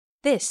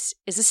This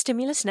is a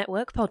Stimulus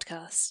Network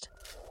podcast.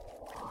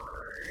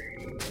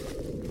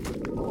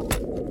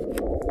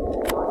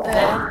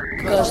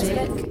 The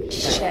Cosmic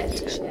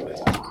Shed.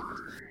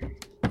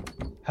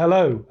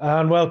 Hello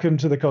and welcome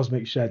to the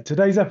Cosmic Shed.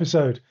 Today's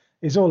episode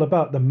is all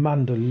about the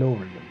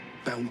Mandalorian.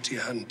 Bounty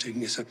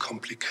hunting is a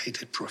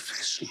complicated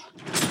profession.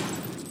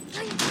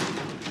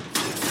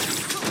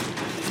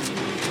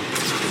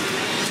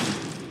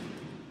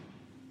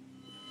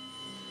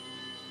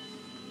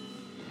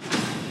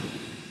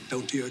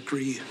 Don't you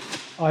agree?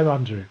 I'm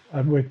Andrew,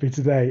 and with me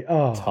today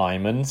are...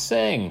 Timon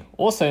Singh,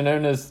 also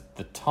known as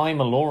the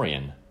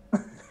Timalorian.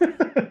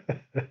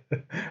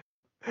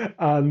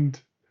 and...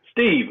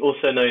 Steve,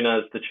 also known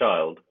as the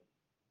Child.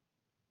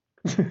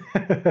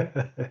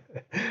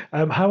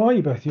 How are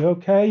you both? You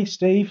okay?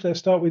 Steve, let's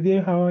start with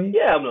you. How are you?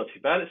 Yeah, I'm not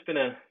too bad. It's been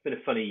a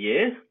funny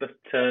year, but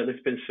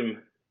there's been some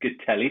good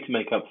telly to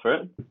make up for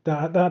it.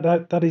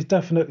 That is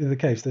definitely the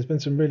case. There's been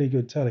some really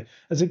good telly.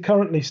 As it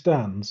currently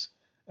stands,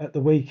 at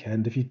the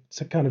weekend, if you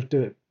kind of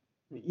do it,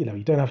 you know,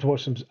 you don't have to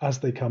watch them as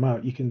they come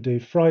out. You can do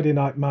Friday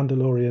night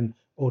Mandalorian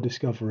or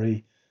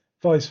Discovery,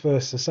 vice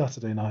versa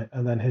Saturday night,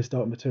 and then His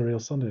Dark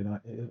Materials Sunday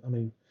night. I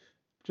mean,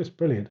 just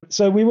brilliant.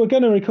 So we were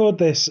going to record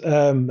this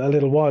a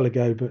little while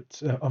ago,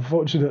 but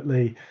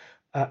unfortunately,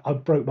 I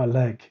broke my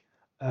leg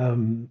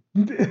in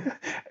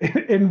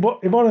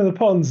one of the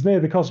ponds near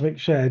the Cosmic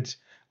Shed.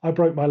 I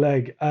broke my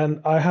leg,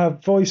 and I have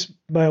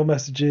voicemail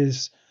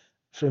messages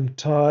from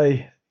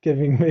Ty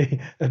giving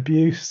me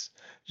abuse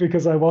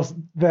because I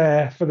wasn't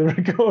there for the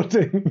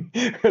recording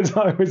because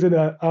I was in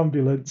an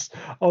ambulance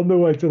on the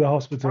way to the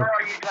hospital. Where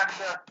are you,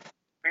 Glenda?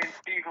 Me and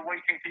Steve are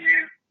waiting for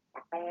you.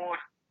 We're bored.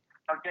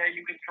 How dare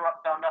you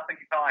interrupt our nothing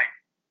time?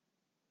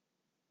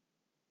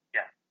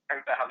 Yeah,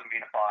 hope there hasn't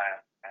been a fire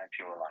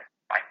to your life.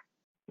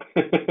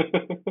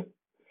 Bye.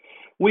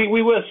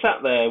 We were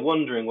sat there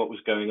wondering what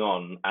was going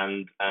on,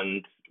 and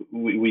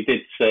we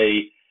did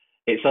say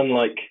it's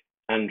unlike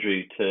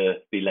Andrew to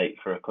be late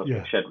for a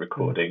Cosmic Shed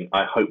recording.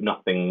 I hope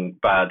nothing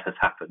bad has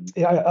happened.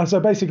 Yeah, so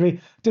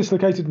basically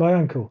dislocated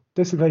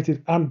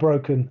and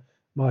broken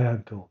my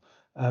ankle.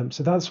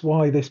 So that's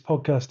why this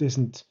podcast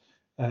isn't,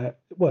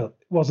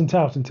 wasn't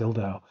out until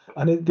now.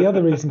 And the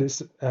other reason it's,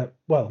 the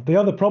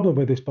other problem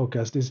with this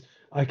podcast is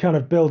I kind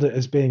of build it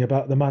as being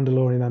about the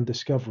Mandalorian and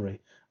Discovery.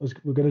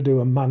 We're going to do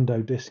a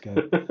Mando Disco.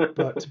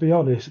 But to be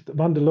honest, the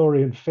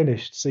Mandalorian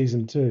finished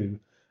season 2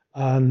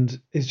 and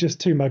it's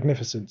just too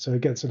magnificent, so it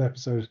gets an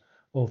episode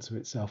all to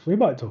itself. We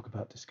might talk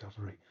about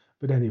Discovery,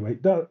 but anyway,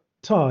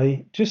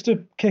 Ty, just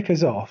to kick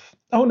us off.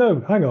 Oh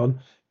no, hang on.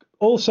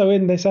 Also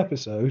in this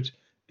episode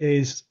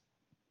is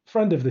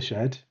friend of the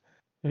shed,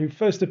 who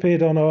first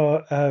appeared on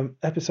our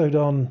episode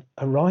on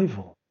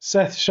Arrival,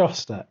 Seth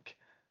Shostak,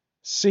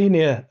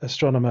 senior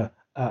astronomer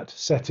at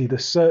SETI, the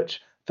Search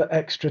for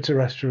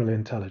Extraterrestrial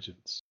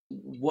Intelligence.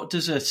 What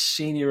does a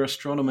senior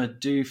astronomer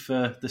do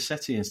for the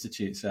SETI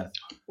Institute, Seth?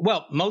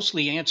 Well,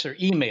 mostly answer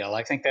email.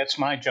 I think that's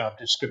my job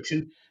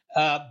description.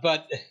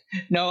 But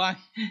no,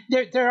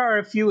 there are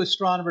a few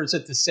astronomers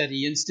at the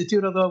SETI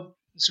Institute, although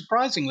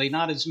surprisingly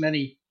not as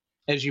many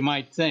as you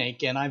might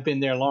think. And I've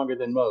been there longer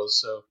than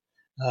most. So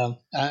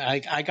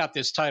I got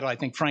this title. I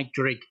think Frank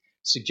Drake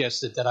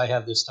suggested that I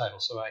have this title,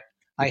 so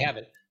I have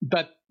it.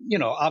 But, you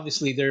know,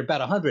 obviously there are about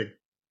 100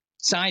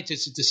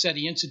 scientists at the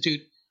SETI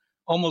Institute,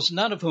 almost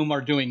none of whom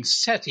are doing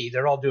SETI.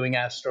 They're all doing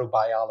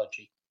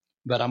astrobiology.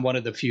 But I'm one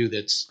of the few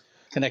that's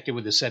connected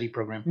with the SETI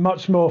program.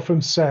 Much more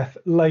from Seth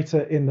later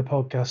in the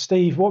podcast.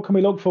 Steve, what can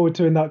we look forward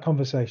to in that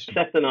conversation?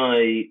 Seth and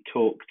I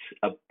talked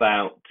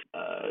about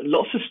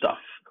lots of stuff,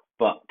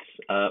 but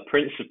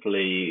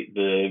principally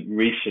the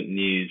recent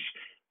news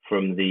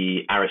from the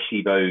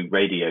Arecibo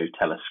radio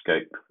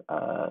telescope.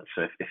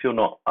 So if you're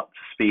not up to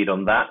speed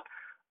on that,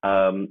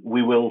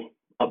 we will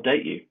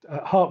update you.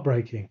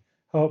 Heartbreaking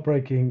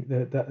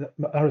that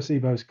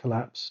Arecibo's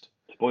collapsed.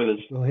 Spoilers.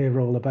 We'll hear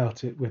all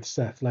about it with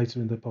Seth later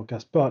in the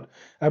podcast. But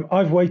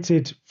I've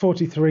waited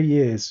 43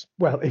 years.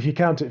 Well, if you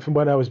count it from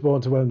when I was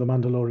born to when The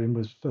Mandalorian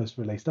was first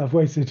released, I've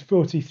waited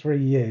 43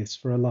 years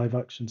for a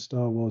live-action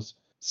Star Wars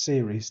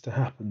series to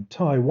happen.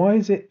 Ty, why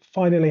has it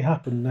finally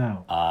happened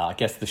now? I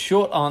guess the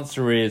short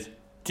answer is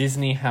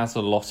Disney has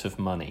a lot of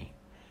money.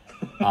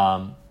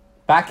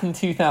 Back in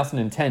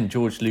 2010,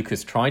 George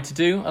Lucas tried to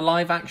do a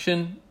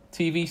live-action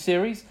TV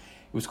series.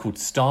 It was called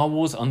Star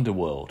Wars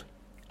Underworld.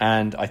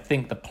 And I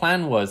think the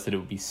plan was that it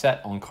would be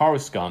set on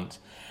Coruscant.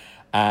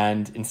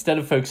 And instead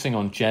of focusing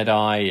on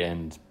Jedi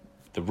and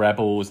the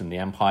Rebels and the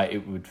Empire,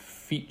 it would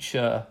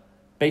feature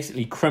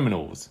basically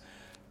criminals,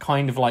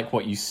 kind of like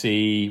what you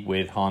see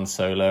with Han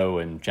Solo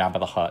and Jabba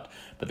the Hutt,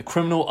 but the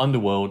criminal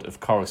underworld of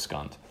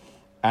Coruscant.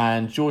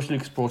 And George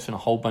Lucas brought in a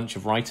whole bunch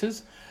of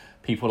writers,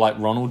 people like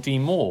Ronald D.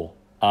 Moore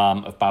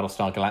of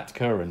Battlestar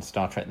Galactica and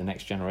Star Trek The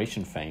Next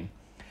Generation fame.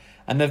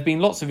 And there have been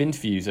lots of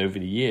interviews over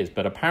the years,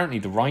 but apparently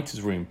the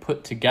writers' room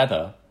put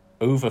together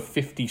over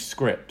 50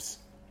 scripts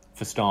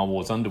for Star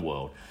Wars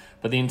Underworld.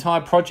 But the entire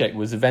project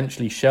was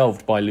eventually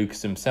shelved by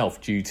Lucas himself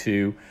due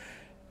to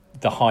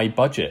the high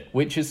budget,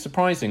 which is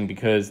surprising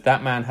because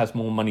that man has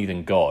more money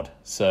than God.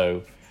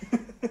 So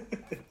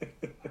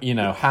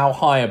how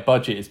high a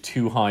budget is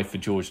too high for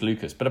George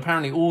Lucas. But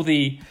apparently all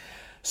the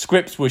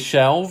scripts were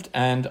shelved,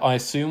 and I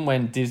assume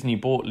when Disney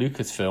bought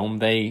Lucasfilm,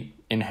 they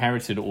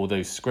inherited all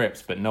those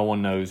scripts, but no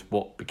one knows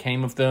what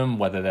became of them,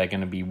 whether they're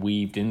going to be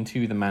weaved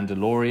into The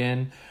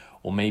Mandalorian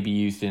or maybe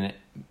used in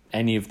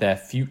any of their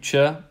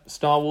future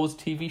Star Wars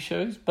TV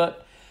shows.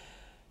 But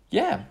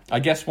yeah, I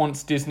guess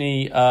once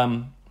Disney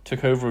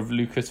took over of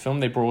Lucasfilm,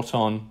 they brought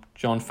on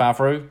Jon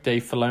Favreau,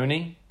 Dave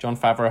Filoni. Jon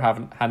Favreau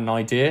had an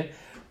idea,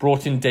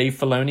 brought in Dave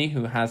Filoni,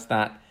 who has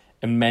that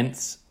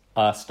immense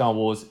Star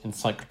Wars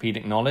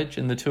encyclopedic knowledge,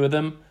 and the two of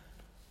them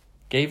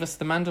gave us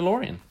The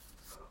Mandalorian.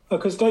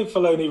 Because Dave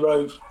Filoni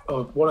wrote,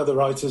 one of the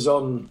writers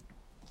on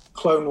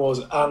Clone Wars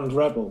and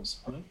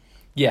Rebels, right?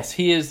 Yes,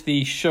 he is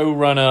the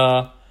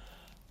showrunner,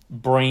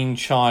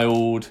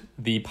 brainchild,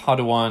 the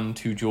Padawan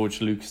to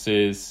George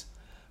Lucas's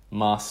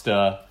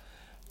master.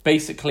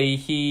 Basically,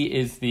 he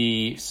is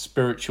the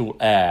spiritual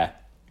heir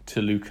to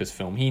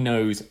Lucasfilm. He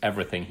knows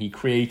everything. He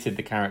created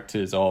the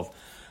characters of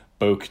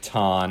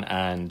Bo-Katan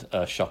and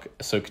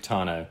Ahsoka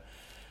Tano.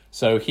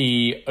 So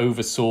he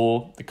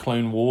oversaw the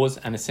Clone Wars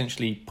and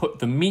essentially put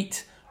the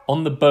meat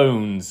on the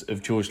bones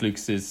of George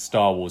Lucas's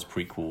Star Wars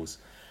prequels.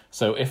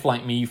 So if,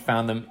 like me, you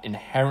found them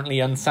inherently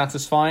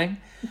unsatisfying,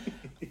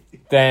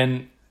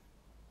 then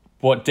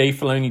what Dave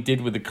Filoni did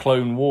with the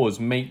Clone Wars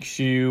makes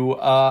you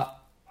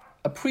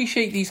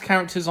appreciate these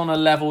characters on a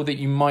level that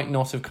you might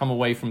not have come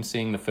away from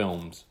seeing the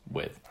films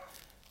with.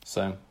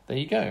 So there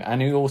you go.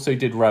 And he also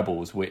did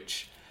Rebels,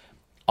 which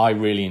I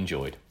really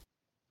enjoyed.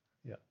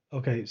 Yeah.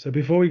 Okay, so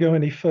before we go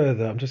any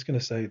further, I'm just going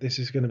to say this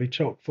is going to be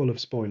chock full of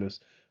spoilers.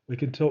 We're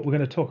going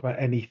to talk about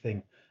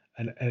anything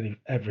and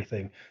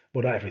everything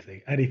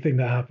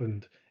that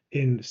happened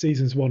in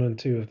seasons 1 and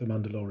 2 of The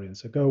Mandalorian.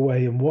 So go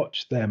away and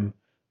watch them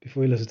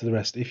before you listen to the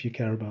rest, if you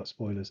care about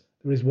spoilers.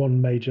 There is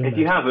one major... If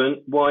you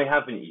haven't, why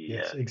haven't you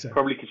yet? Yes, exactly.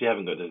 Probably because you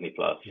haven't got Disney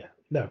Plus. Yeah,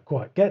 no,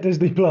 quite. Get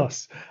Disney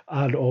Plus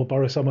or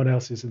borrow someone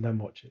else's and then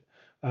watch it.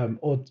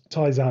 Or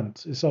Ty's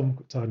aunt is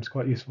sometimes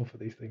quite useful for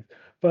these things.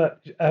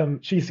 But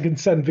she can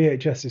send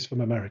VHSs from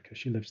America.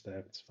 She lives there.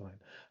 It's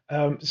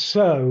fine.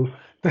 So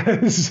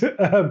there's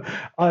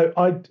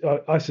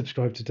I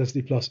subscribe to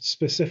Disney Plus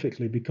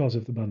specifically because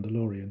of The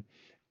Mandalorian.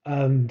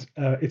 And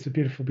it's a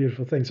beautiful,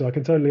 beautiful thing. So I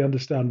can totally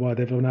understand why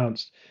they've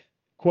announced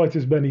quite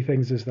as many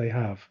things as they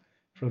have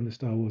from the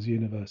Star Wars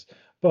universe.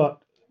 But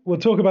we'll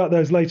talk about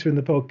those later in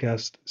the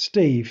podcast.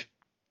 Steve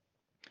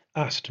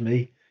asked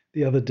me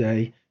the other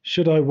day,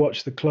 should I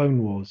watch the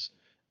Clone Wars?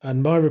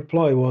 And my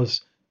reply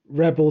was,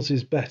 Rebels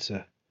is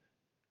better.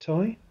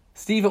 Ty?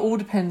 Steve, it all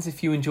depends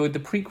if you enjoyed the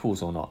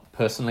prequels or not.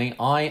 Personally,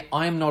 I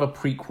am not a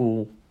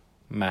prequel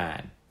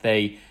man.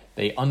 They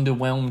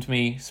underwhelmed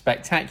me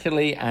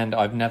spectacularly, and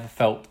I've never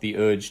felt the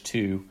urge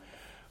to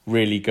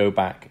really go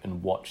back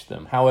and watch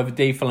them. However,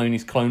 Dave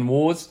Filoni's Clone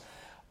Wars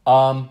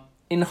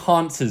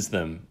enhances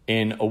them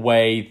in a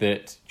way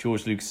that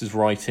George Lucas's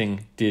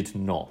writing did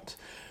not.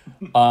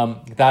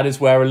 That is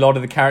where a lot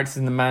of the characters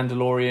in The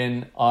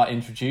Mandalorian are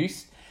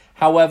introduced.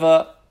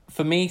 However,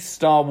 for me,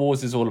 Star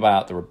Wars is all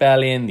about the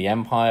Rebellion, the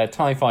Empire,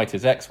 TIE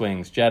Fighters,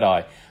 X-Wings,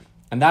 Jedi.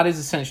 And that is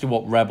essentially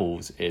what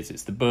Rebels is.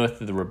 It's the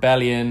birth of the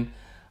Rebellion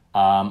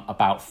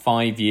about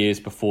 5 years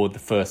before the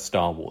first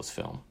Star Wars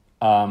film.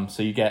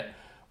 So you get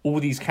all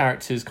these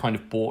characters kind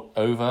of brought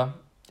over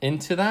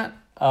into that.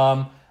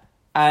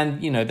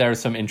 And, there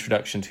is some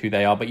introduction to who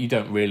they are, but you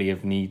don't really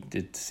have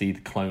needed to see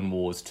the Clone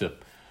Wars to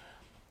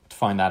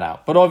find that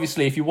out. But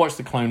obviously, if you watch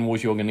the Clone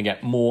Wars, you're going to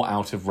get more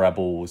out of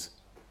Rebels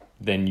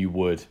than you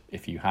would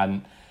if you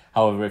hadn't.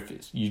 However,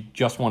 if you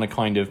just want to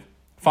kind of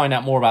find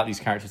out more about these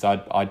characters,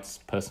 I'd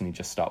personally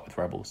just start with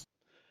Rebels.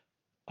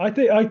 I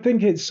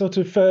think it's sort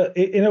of,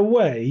 in a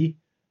way,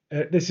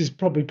 this is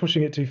probably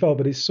pushing it too far,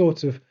 but it's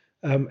sort of,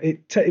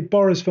 it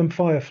borrows from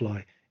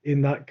Firefly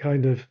in that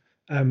kind of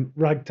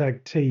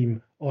ragtag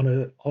team on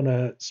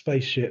a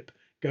spaceship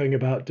going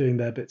about doing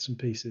their bits and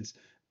pieces.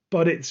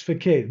 But it's for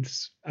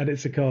kids and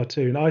it's a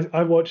cartoon.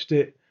 I watched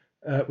it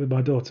with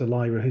my daughter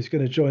Lyra, who's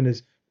going to join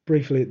us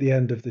briefly at the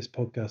end of this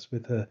podcast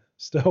with her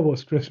Star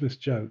Wars Christmas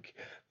joke.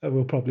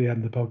 We'll probably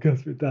end the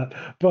podcast with that.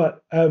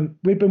 But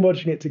we've been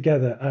watching it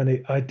together,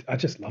 and I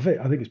just love it.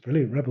 I think it's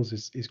brilliant. Rebels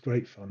is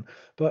great fun.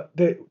 But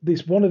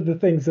this one of the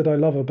things that I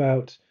love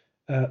about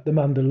The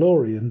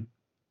Mandalorian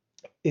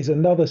is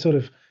another sort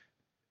of.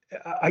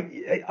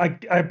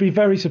 I'd be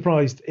very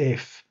surprised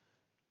if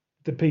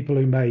the people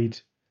who made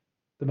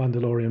The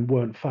Mandalorian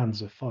weren't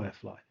fans of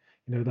Firefly.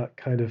 That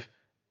kind of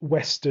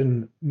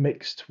Western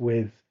mixed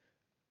with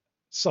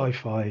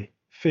sci-fi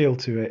feel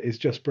to it is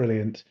just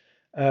brilliant.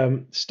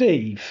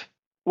 Steve?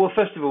 Well,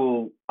 first of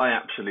all, I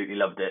absolutely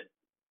loved it.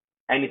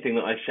 Anything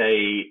that I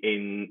say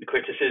in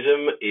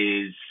criticism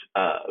is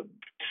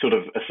sort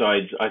of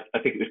asides. I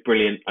think it was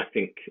brilliant. I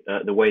think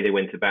the way they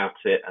went about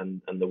it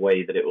and the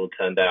way that it all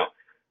turned out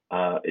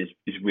is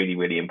really,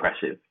 really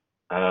impressive.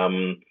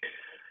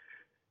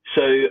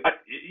 So,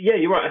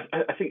 you're right.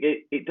 I think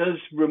it does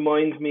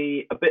remind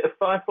me a bit of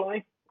Firefly.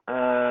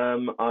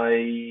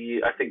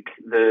 I think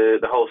the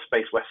whole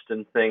space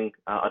western thing.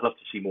 I'd love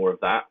to see more of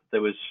that.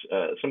 There was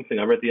something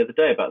I read the other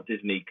day about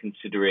Disney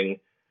considering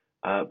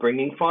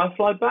bringing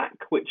Firefly back,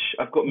 which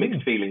I've got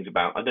mixed feelings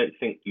about. I don't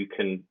think you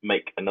can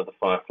make another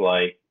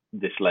Firefly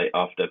this late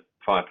after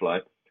Firefly,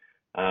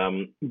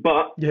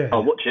 but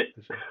I'll watch it.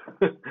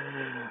 Sure.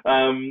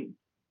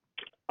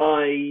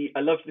 I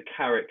love the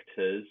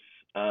characters.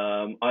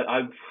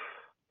 I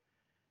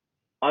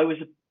was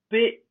a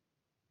bit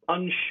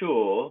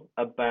unsure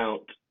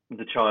about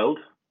the child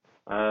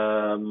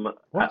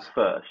at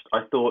first.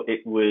 I thought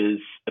it was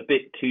a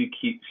bit too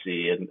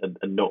cutesy and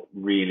not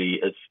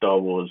really as Star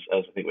Wars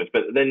as I think it was.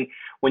 But then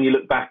when you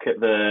look back at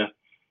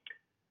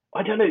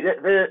I don't know,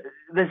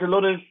 there's a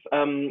lot of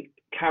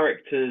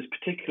characters,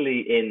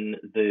 particularly in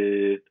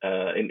the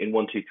in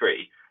 1, 2,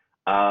 3,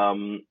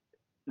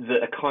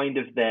 that are kind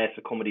of there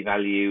for comedy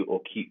value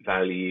or cute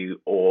value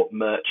or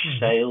merch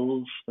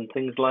sales and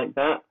things like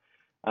that.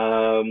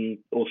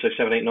 Also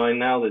 7, 8, 9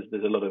 now,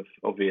 there's a lot of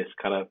obvious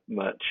kind of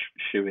merch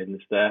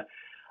shoe-ins there.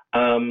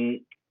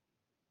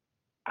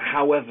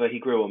 However, he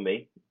grew on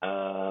me.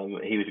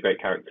 He was a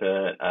great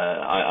character.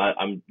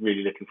 I'm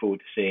really looking forward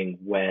to seeing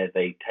where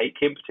they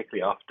take him,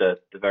 particularly after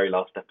the very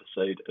last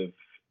episode of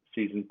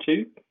season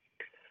 2.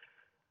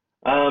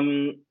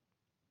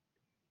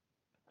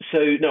 So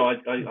no,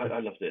 I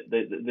loved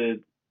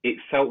it. It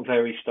felt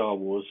very Star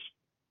Wars.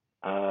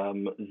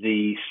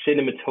 The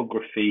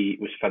cinematography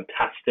was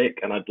fantastic,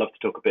 and I'd love to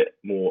talk a bit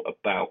more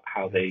about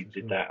how they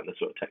did that and the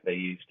sort of tech they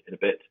used in a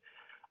bit.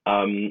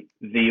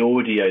 The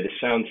audio, the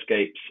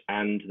soundscapes,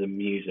 and the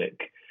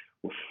music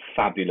were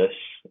fabulous.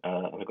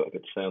 I've got a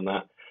bit to say on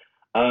that.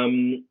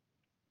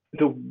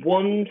 The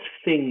one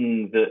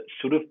thing that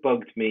sort of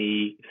bugged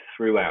me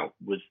throughout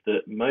was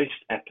that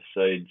most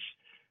episodes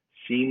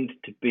seemed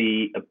to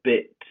be a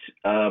bit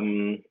of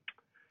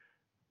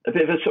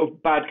a sort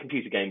of bad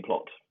computer game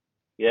plot.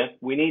 Yeah,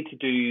 we need to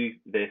do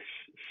this,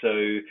 so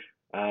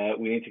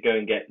we need to go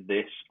and get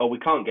this. Oh, we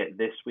can't get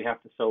this. We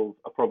have to solve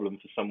a problem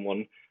for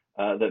someone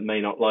that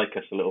may not like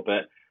us a little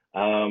bit.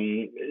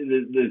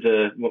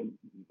 There's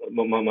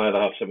my other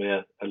half sent me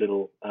a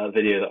little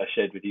video that I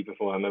shared with you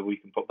before. Maybe we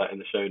can pop that in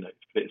the show notes.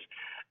 But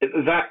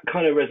that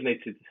kind of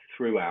resonated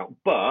throughout.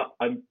 But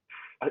I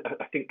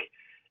think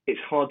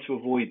it's hard to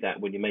avoid that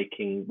when you're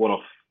making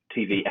one-off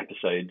TV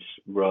episodes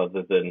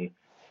rather than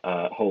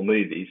whole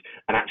movies.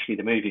 And actually,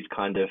 the movies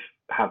kind of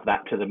have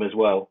that to them as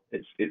well.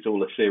 It's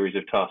all a series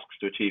of tasks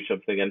to achieve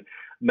something, and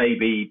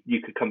maybe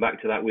you could come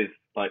back to that with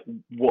like,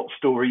 what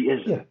story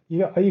isn't?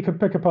 Yeah, you could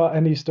pick apart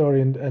any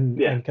story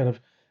and kind of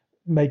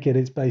make it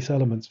its base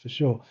elements for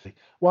sure.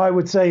 What I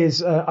would say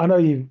is, I know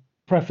you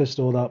prefaced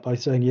all that by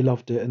saying you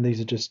loved it, and these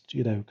are just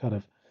kind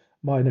of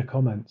minor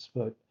comments,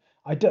 but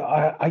I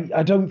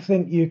don't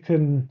think you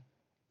can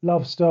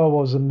love Star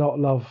Wars and not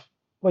love.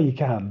 Well, you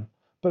can,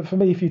 but for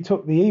me, if you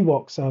took the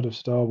Ewoks out of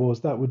Star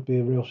Wars, that would be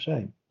a real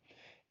shame.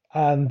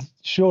 And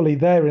surely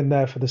they're in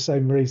there for the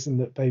same reason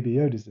that Baby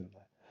Yoda's in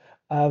there.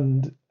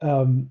 And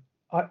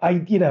I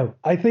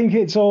think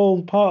it's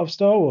all part of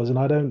Star Wars, and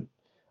I don't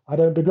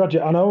begrudge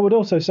it. And I would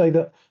also say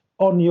that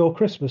on your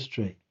Christmas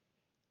tree,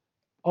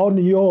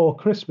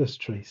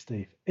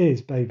 Steve,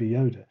 is Baby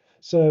Yoda.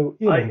 So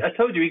I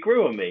told you he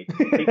grew on me.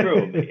 He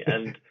grew on me.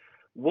 And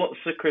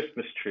what's a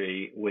Christmas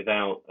tree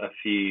without a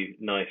few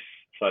nice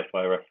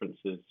sci-fi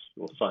references,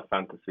 or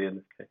sci-fantasy in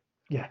this case?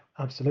 Yeah,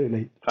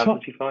 absolutely.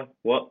 Fantasy-fi?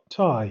 What?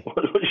 Ty.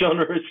 What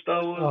genre is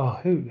Star Wars? Oh,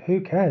 who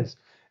cares?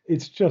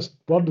 It's just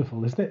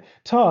wonderful, isn't it?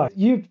 Ty,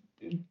 you've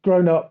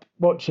grown up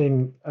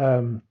watching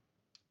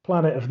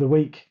Planet of the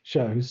Week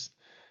shows.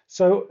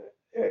 So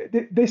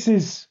this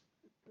is,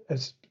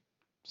 as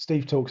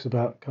Steve talks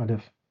about, kind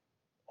of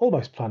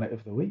almost Planet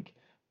of the Week.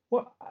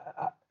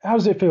 How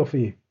does it feel for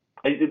you?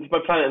 By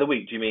Planet of the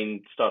Week, do you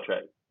mean Star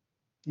Trek?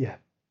 Yeah.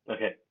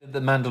 Okay. The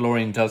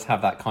Mandalorian does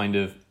have that kind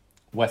of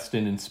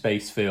Western and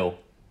space feel,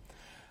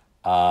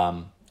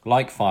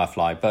 like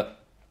Firefly,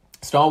 but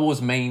Star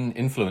Wars' main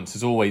influence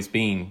has always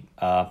been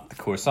the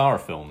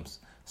Kurosawa films,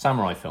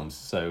 samurai films,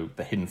 so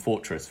The Hidden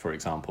Fortress, for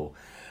example.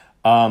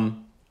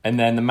 And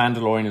then The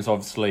Mandalorian is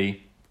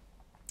obviously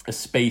a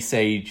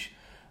space-age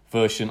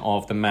version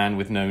of The Man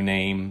with No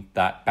Name,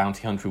 that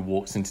bounty hunter who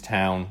walks into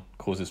town,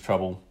 causes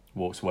trouble,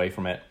 walks away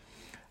from it.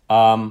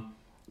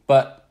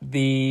 But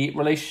the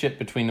relationship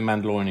between the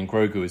Mandalorian and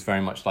Grogu is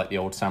very much like the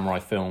old samurai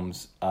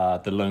films,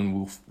 The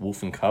Lone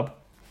Wolf and Cub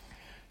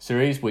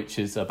series, which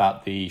is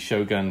about the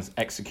shogun's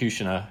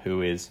executioner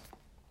who is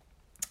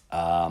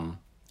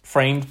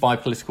framed by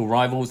political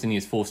rivals, and he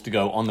is forced to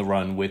go on the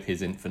run with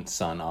his infant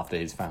son after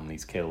his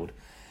family's killed.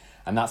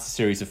 And that's a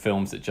series of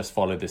films that just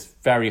follow this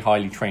very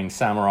highly trained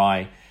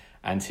samurai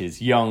and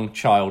his young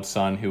child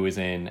son who is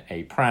in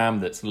a pram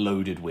that's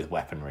loaded with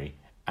weaponry.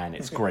 And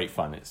it's great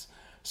fun. It's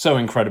so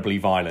incredibly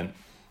violent.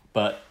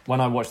 But when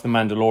I watch The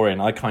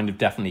Mandalorian, I kind of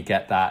definitely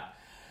get that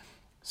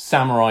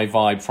samurai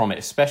vibe from it,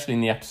 especially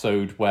in the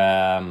episode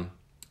where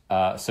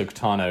Ahsoka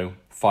Tano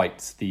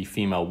fights the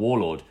female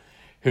warlord,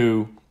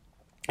 who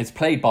is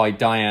played by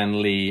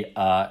Diane Lee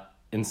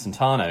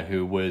Insantano,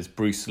 who was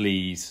Bruce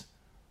Lee's...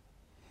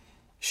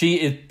 She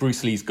is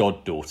Bruce Lee's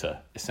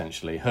goddaughter,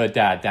 essentially. Her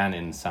dad, Dan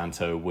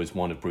Insanto, was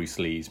one of Bruce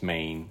Lee's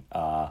main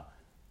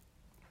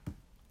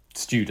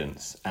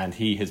students, and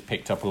he has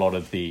picked up a lot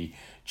of the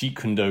Jeet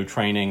Kune Do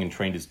training and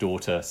trained his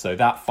daughter. So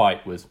that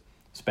fight was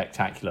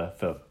spectacular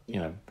for,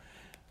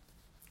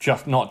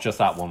 not just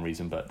that one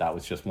reason, but that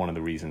was just one of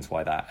the reasons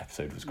why that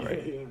episode was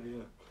great.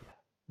 Yeah.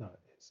 No,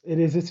 it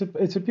is.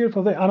 It's a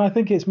beautiful thing, and I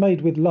think it's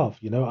made with love.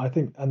 I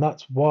think, and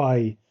that's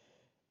why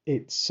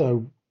it's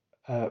so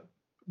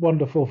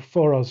wonderful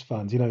for us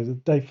fans. The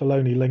Dave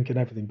Filoni link and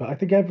everything. But I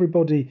think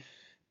everybody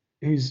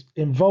who's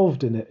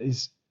involved in it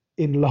is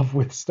in love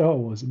with Star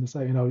Wars. And the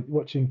same,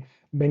 watching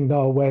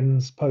Ming-Na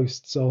Wen's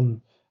posts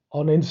on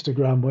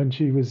Instagram when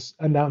she was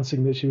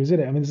announcing that she was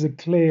in it. I mean, there's a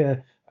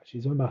clear.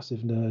 She's a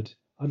massive nerd.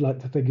 I'd like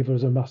to think of her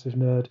as a massive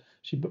nerd.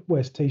 She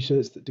wears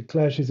T-shirts that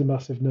declare she's a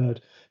massive nerd.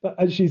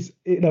 And she's,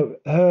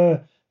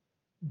 her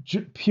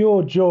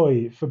pure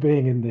joy for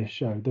being in this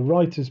show, the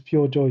writer's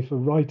pure joy for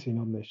writing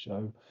on this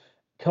show,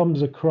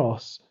 comes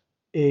across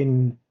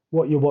in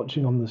what you're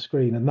watching on the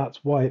screen. And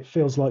that's why it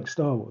feels like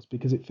Star Wars,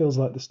 because it feels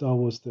like the Star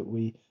Wars that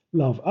we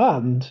love.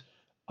 And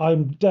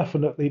I'm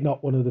definitely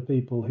not one of the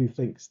people who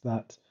thinks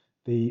that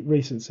the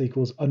recent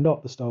sequels are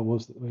not the Star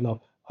Wars that we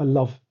love. I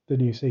love the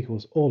new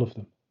sequels, all of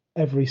them.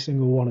 Every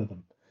single one of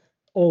them,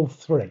 all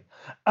three.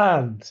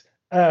 And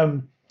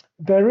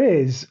there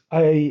is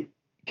a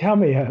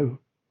cameo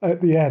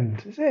at the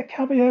end. Is it a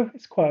cameo?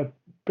 It's quite a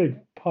big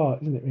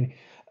part, isn't it? Really?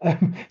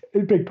 A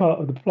big part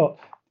of the plot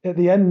at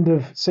the end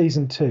of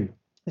season 2.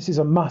 This is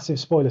a massive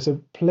spoiler,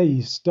 so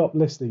please stop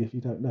listening if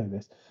you don't know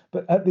this.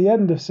 But at the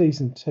end of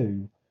season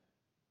 2,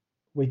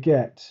 we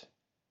get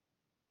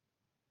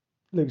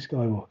Luke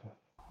Skywalker.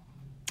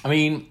 I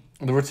mean,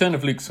 the return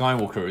of Luke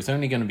Skywalker is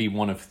only going to be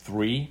one of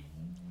 3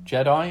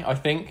 Jedi, I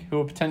think, who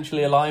are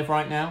potentially alive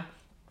right now.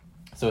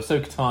 So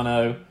Ahsoka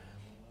Tano,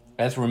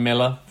 Ezra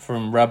Miller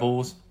from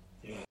Rebels.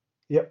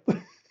 Yep.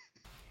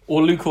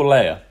 Or Luke or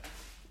Leia.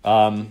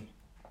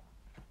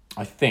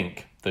 I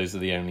think those are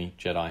the only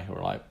Jedi who are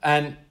alive.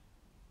 And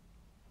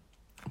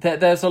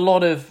there's a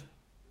lot of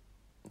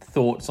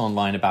thoughts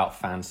online about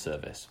fan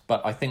service.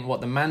 But I think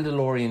what The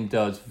Mandalorian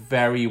does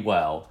very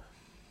well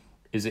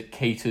is it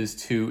caters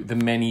to the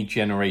many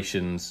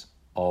generations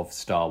of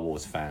Star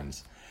Wars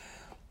fans.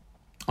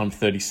 I'm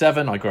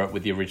 37. I grew up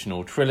with the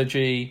original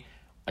trilogy.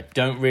 I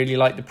don't really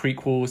like the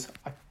prequels.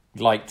 I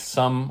liked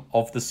some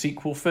of the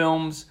sequel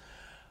films.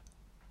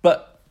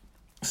 But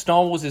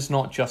Star Wars is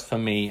not just for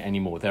me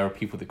anymore. There are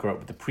people that grew up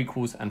with the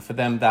prequels, and for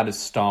them, that is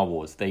Star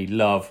Wars. They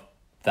love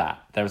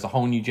that. There's a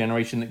whole new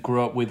generation that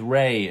grew up with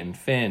Rey and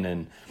Finn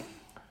and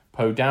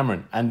Poe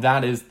Dameron, and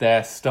that is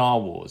their Star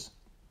Wars.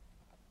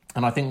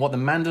 And I think what The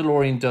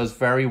Mandalorian does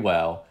very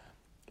well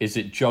is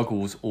it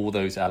juggles all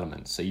those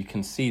elements. So you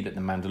can see that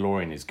The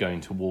Mandalorian is going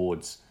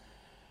towards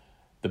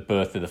the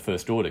birth of the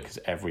First Order, because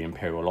every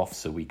Imperial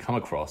officer we come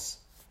across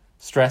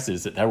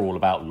stresses that they're all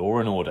about law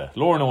and order.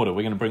 Law and order,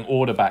 we're going to bring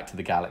order back to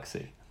the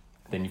galaxy.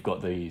 Then you've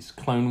got these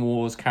Clone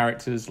Wars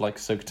characters like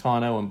Ahsoka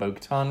Tano and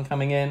Bo-Katan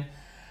coming in.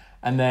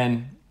 And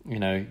then,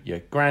 your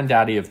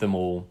granddaddy of them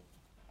all,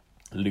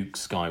 Luke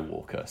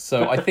Skywalker.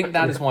 So I think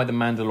that is why The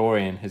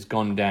Mandalorian has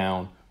gone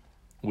down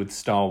with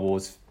Star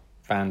Wars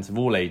fans of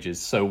all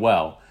ages so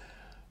well,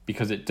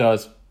 because it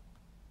does,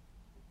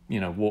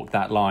 walk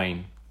that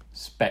line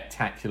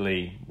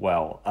spectacularly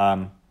well.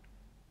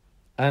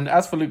 And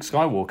as for Luke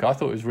Skywalker, I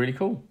thought it was really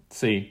cool to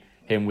see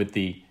him with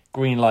the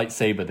green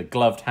lightsaber, the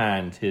gloved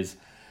hand, his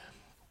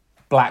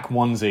black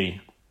onesie.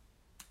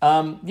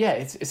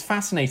 It's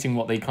fascinating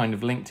what they kind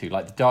of link to.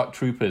 Like the Dark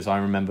Troopers, I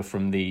remember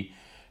from the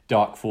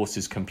Dark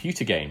Forces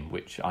computer game,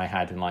 which I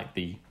had in like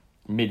the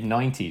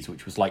mid-90s,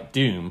 which was like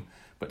Doom,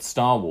 but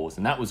Star Wars.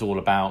 And that was all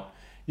about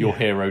your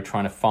hero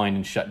trying to find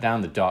and shut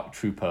down the Dark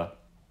Trooper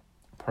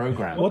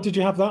program. What did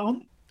you have that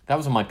on? That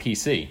was on my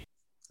PC.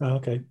 Oh,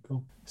 okay,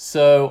 cool.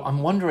 So I'm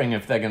wondering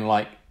if they're going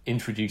to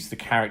introduce the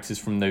characters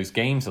from those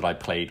games that I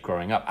played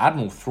growing up.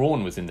 Admiral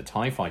Thrawn was in the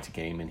TIE Fighter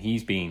game, and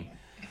he's been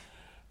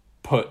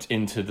put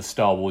into the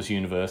Star Wars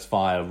universe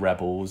via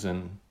Rebels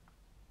and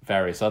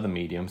various other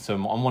mediums. So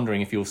I'm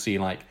wondering if you'll see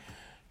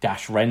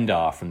Dash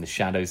Rendar from the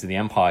Shadows of the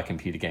Empire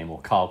computer game, or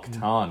Kyle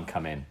Katarn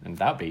come in, and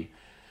that'd be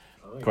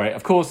great.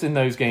 Of course, in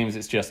those games,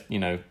 it's just,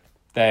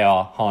 they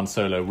are Han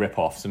Solo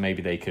rip-offs, so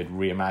maybe they could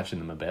reimagine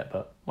them a bit,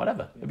 but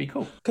whatever, it'd be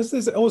cool. Because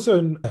there's also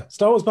in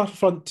Star Wars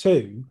Battlefront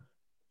 2,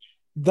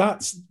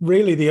 that's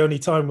really the only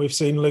time we've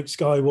seen Luke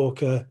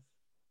Skywalker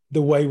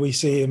the way we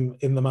see him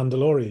in The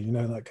Mandalorian,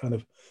 that kind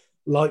of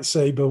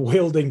lightsaber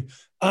wielding,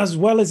 as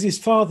well as his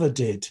father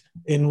did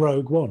in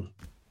Rogue One.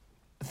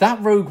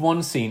 That Rogue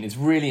One scene is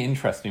really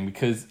interesting,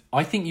 because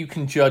I think you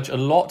can judge a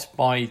lot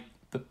by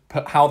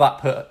how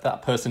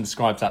that person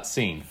describes that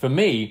scene. For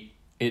me,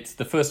 it's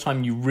the first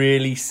time you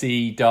really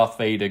see Darth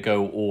Vader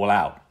go all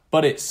out.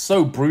 But it's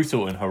so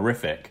brutal and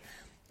horrific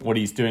what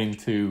he's doing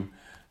to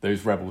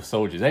those rebel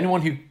soldiers.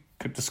 Anyone who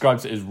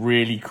describes it as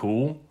really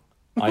cool,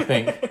 I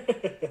think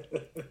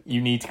you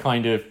need to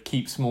kind of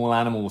keep small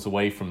animals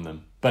away from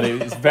them. But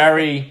it's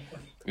very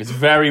It's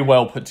very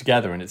well put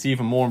together, and it's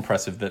even more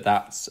impressive that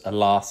that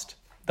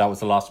was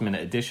the last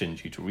minute addition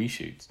due to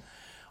reshoots.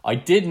 I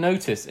did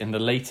notice in the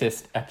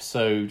latest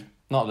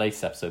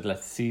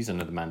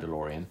season of The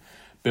Mandalorian,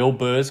 Bill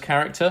Burr's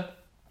character,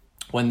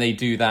 when they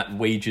do that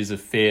Wages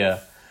of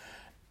Fear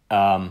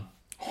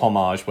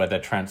homage where they're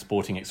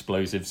transporting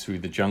explosives through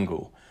the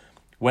jungle,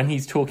 when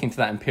he's talking to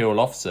that Imperial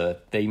officer,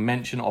 they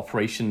mention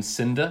Operation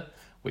Cinder,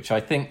 which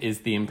I think is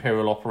the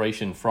Imperial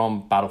operation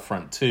from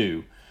Battlefront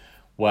 2,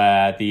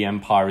 where the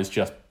Empire is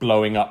just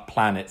blowing up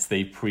planets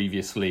they've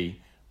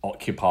previously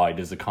occupied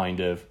as a kind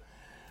of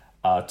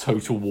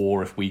total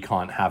war. If we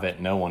can't have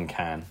it, no one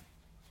can.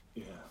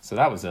 Yeah. So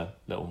that was a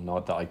little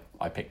nod that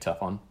I picked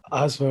up on.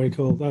 That's very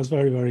cool. That's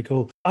very, very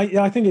cool.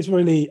 I think it's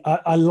really,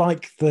 I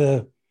like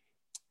the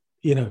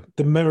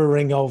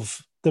mirroring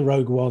of the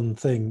Rogue One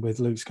thing with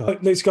Luke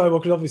Skywalker. Luke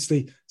Skywalker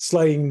obviously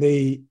slaying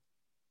the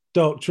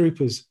Dark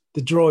Troopers,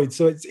 the droid,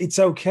 so it's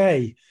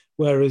okay.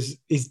 Whereas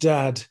his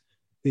dad,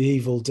 the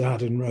evil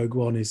dad in Rogue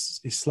One, is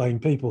slaying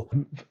people.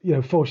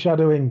 Not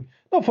foreshadowing,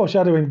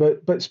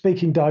 but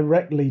speaking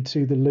directly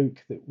to the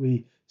Luke that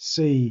we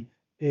see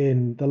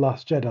in The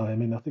Last Jedi. I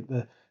mean, I think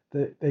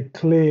they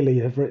clearly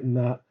have written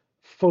that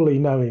fully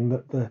knowing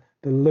that the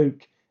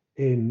Luke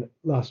in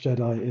Last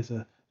Jedi is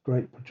a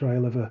great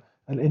portrayal of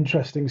an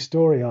interesting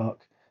story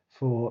arc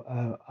for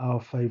our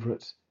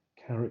favourite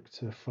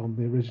character from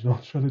the original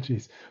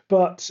trilogies.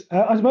 But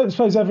I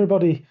suppose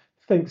everybody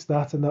thinks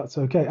that, and that's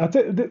okay. I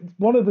think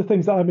one of the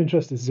things that I'm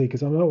interested to see,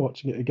 because I'm now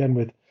watching it again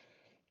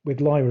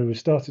with Lyra, who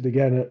started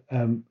again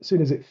as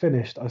soon as it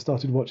finished, I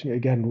started watching it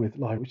again with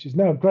Lyra, which is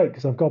now great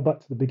because I've gone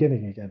back to the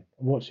beginning again.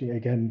 I'm watching it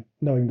again,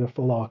 knowing the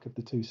full arc of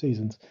the 2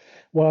 seasons.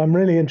 What I'm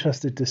really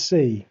interested to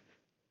see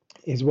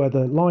is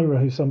whether Lyra,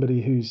 who's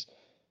somebody who's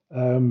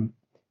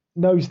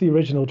knows the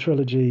original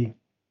trilogy,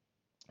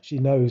 she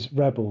knows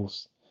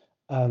Rebels,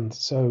 and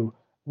so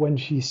when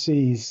she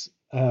sees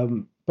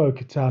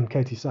Bo-Katan,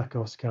 Katie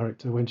Sackhoff's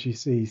character, when she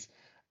sees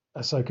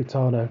Ahsoka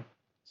Tano,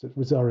 so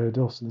Rosario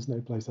Dawson, there's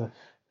no place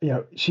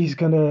there, she's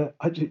gonna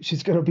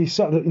be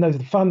so,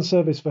 the fan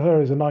service for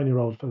her as a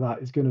 9-year-old for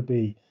that is going to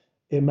be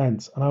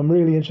immense, and I'm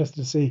really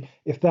interested to see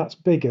if that's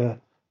bigger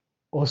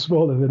or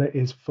smaller than it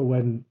is for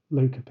when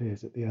Luke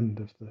appears at the end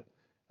of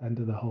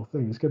the whole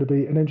thing. It's going to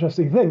be an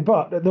interesting thing,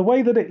 but the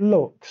way that it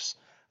looks,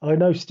 I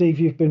know, Steve,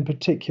 you've been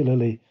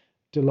particularly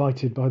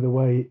delighted by the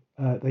way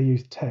they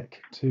use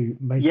tech to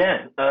make.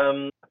 Yeah,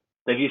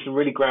 they've used some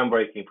really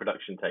groundbreaking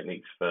production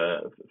techniques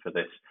for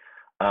this,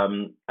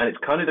 and it's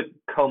kind of the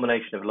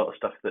culmination of a lot of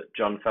stuff that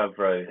Jon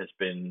Favreau has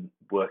been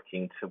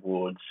working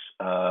towards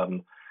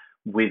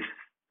with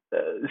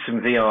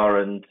some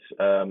VR and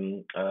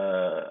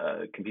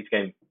computer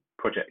game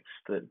projects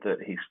that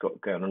he's got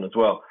going on as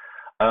well.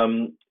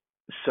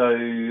 So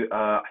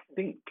I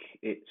think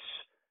it's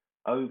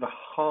over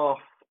half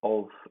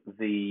of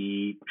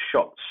the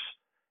shots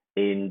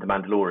in The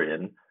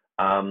Mandalorian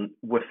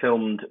were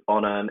filmed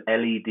on an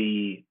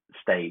LED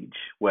stage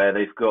where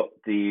they've got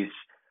these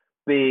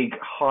big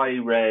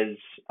high-res,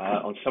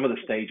 on some of the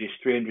stages,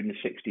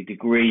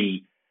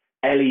 360-degree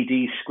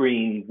LED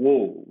screen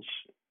walls.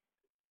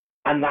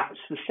 And that's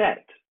the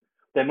set.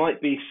 There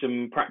might be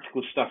some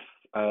practical stuff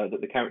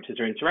that the characters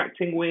are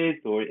interacting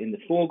with or in the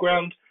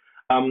foreground,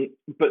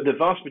 but the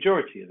vast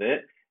majority of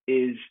it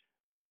is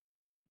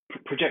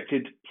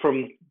projected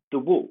from the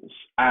walls,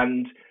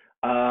 and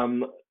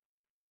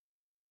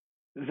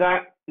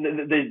that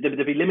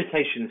there'd be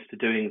limitations to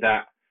doing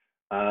that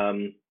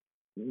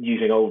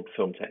using old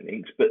film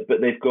techniques, but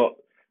they've got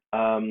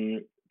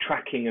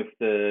tracking of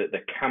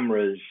the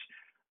cameras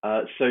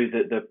so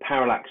that the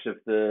parallax of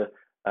the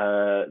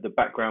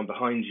background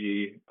behind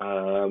you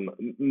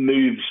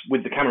moves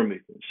with the camera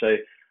movement. So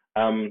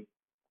and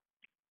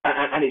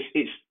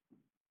it's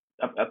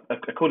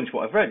according to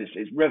what I've read,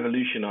 it's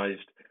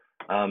revolutionized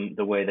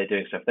the way they're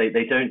doing stuff.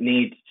 They don't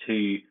need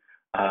to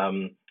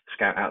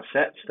scout out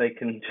sets. They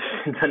can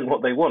just invent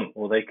what they want,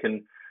 or they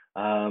can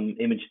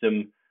image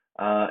them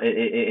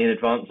in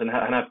advance and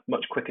have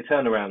much quicker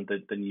turnaround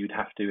than you'd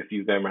have to if you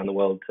were going around the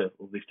world to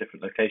all these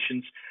different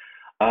locations.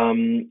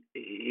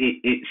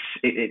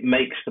 It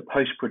makes the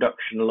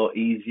post-production a lot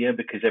easier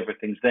because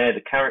everything's there.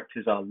 The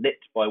characters are lit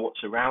by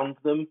what's around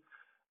them,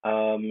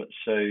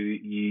 so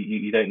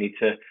you don't need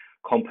to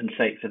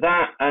compensate for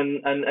that,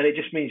 and it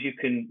just means you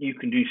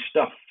can do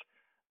stuff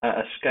at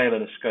a scale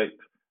and a scope,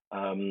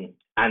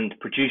 and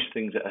produce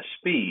things at a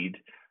speed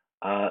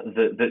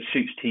that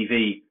suits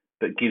TV,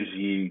 but gives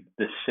you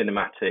the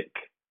cinematic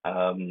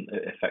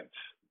effects.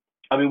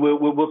 I mean,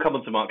 we'll come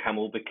on to Mark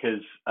Hamill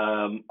because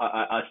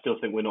I still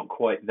think we're not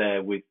quite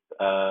there with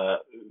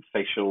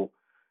facial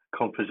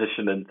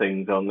composition and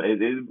things on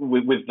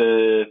with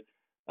the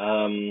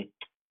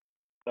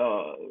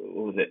what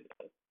was it,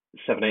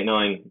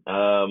 789.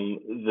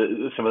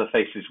 Some of the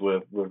faces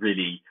were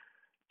really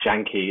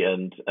janky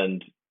and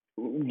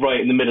right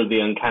in the middle of the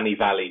uncanny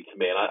valley to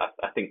me, and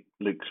I think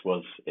Luke's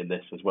was in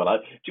this as well.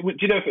 Do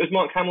you know if it was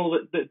Mark Hamill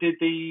that did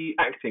the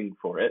acting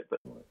for it? But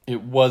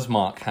it was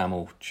Mark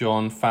Hamill.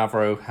 Jon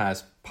Favreau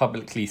has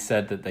publicly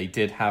said that they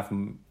did have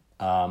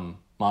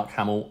Mark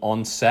Hamill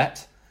on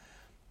set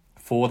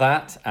for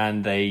that,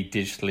 and they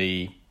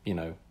digitally,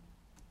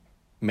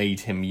 made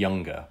him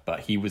younger, but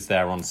he was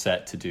there on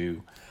set to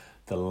do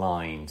the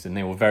lines, and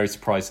they were very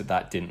surprised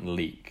that didn't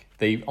leak.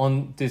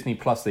 On Disney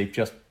Plus, they've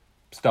just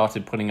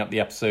started putting up the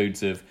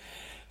episodes of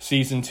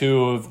season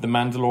 2 of the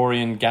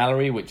Mandalorian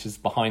Gallery, which is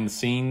behind the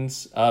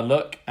scenes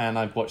look, and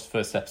I watched the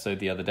first episode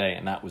the other day,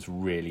 and that was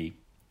really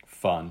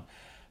fun.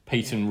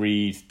 Peyton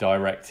Reed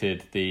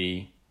directed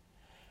the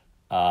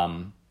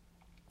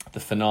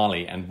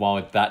finale, and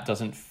while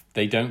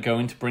they don't go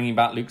into bringing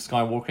back Luke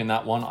Skywalker in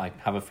that one, I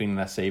have a feeling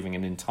they're saving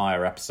an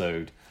entire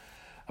episode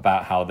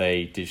about how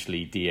they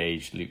digitally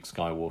de-aged Luke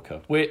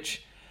Skywalker,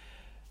 which,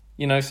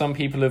 some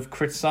people have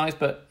criticised,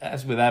 but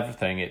as with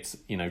everything, it's,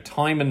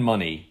 time and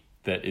money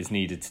that is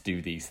needed to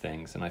do these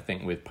things. And I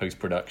think with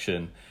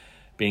post-production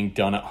being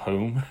done at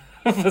home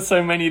for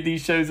so many of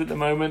these shows at the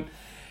moment,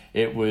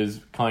 it was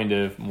kind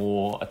of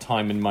more a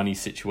time and money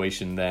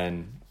situation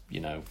than,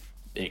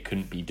 it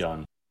couldn't be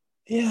done.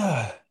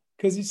 Yeah,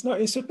 because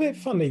it's a bit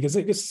funny because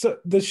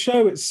the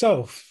show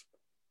itself,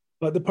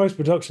 like the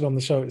post-production on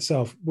the show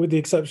itself, with the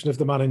exception of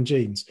the man in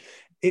jeans,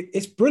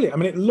 it's brilliant. I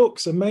mean, it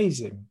looks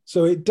amazing.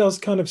 So it does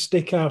kind of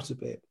stick out a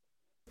bit.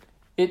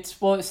 It's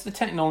the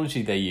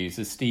technology they use.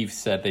 As Steve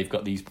said, they've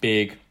got these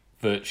big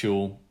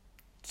virtual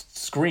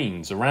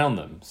screens around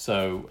them.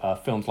 So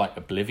films like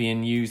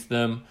Oblivion use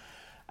them.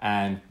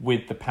 And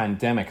with the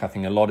pandemic, I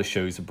think a lot of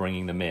shows are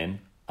bringing them in.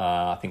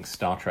 I think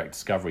Star Trek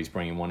Discovery is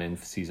bringing one in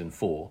for season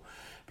 4.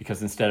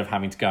 Because instead of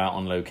having to go out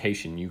on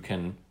location, you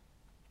can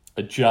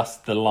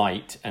adjust the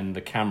light and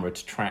the camera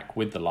to track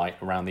with the light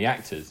around the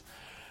actors.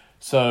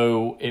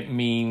 So it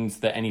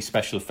means that any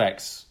special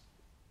effects,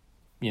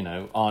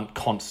 aren't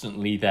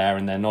constantly there,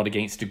 and they're not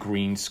against a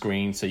green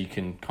screen, so you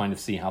can kind of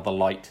see how the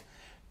light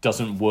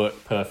doesn't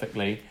work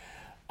perfectly.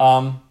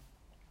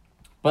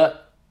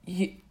 But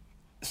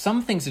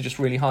some things are just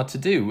really hard to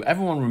do.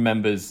 Everyone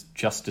remembers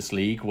Justice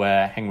League,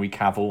 where Henry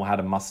Cavill had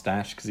a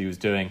mustache because he was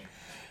doing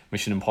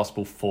Mission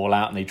Impossible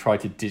Fallout, and they tried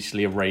to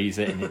digitally erase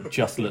it, and it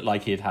just looked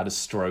like he had a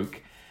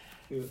stroke.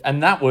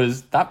 And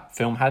that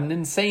film had an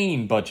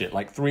insane budget,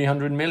 like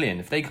 $300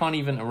 million. If they can't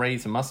even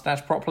erase a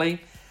mustache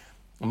properly,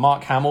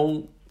 Mark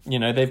Hamill,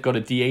 they've got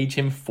to de-age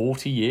him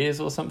 40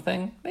 years or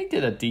something. They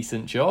did a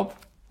decent job,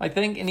 I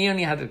think, and he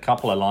only had a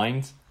couple of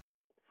lines.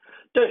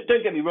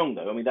 Don't get me wrong,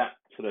 though. I mean, that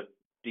sort of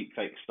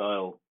deepfake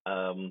style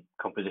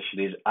composition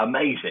is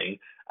amazing,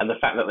 and the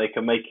fact that they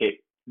can make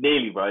it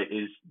nearly right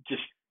is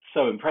just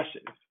so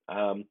impressive.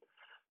 So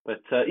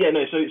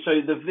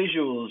the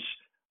visuals,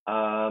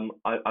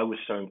 I was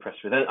so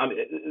impressed with. And I mean,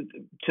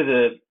 to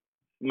the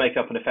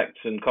makeup and effects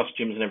and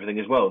costumes and everything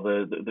as well,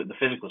 the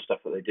physical stuff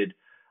that they did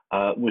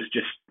was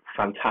just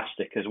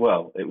fantastic as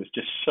well. It was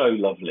just so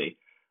lovely,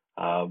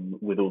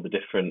 with all the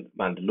different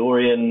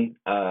Mandalorian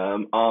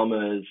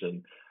armors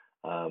and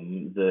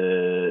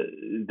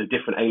the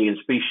different alien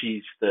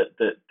species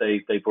that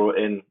they brought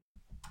in.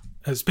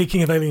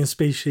 Speaking of alien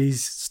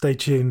species, stay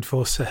tuned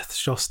for Seth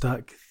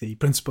Shostak, the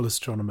principal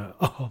astronomer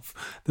of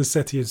the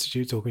SETI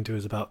Institute, talking to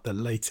us about the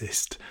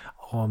latest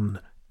on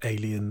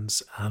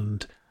aliens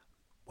and,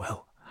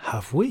 well,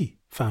 have we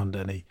found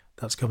any?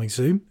 That's coming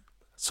soon.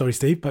 Sorry,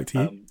 Steve, back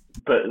to you.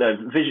 But no,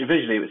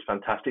 visually it was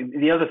fantastic.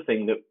 The other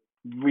thing that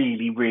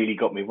really, really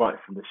got me right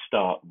from the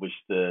start was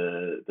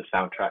the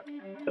soundtrack.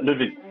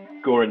 Ludwig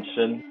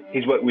Göransson,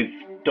 he's worked with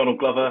Donald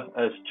Glover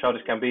as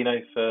Childish Gambino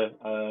for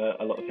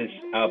a lot of his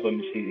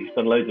albums. He's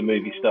done loads of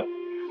movie stuff,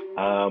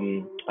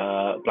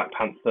 Black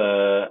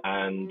Panther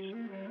and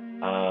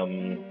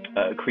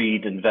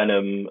Creed and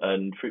Venom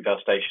and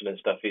Fruitvale Station and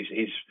stuff.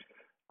 He's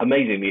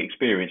amazingly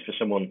experienced for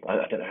someone.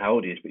 I don't know how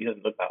old he is, but he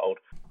doesn't look that old.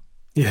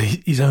 Yeah,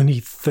 he's only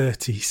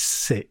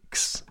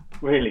 36.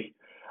 Really?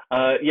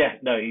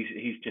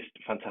 He's just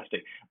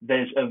fantastic.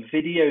 There's a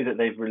video that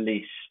they've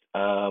released.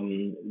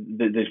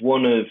 There's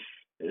one of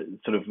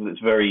sort of that's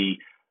very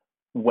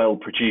well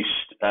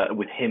produced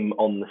with him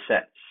on the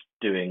sets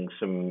doing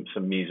some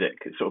music,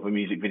 sort of a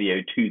music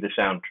video to the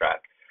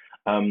soundtrack.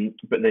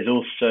 But there's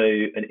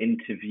also an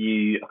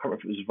interview. I can't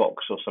remember if it was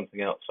Vox or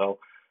something else.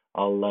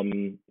 I'll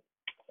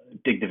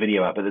dig the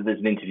video out. But there's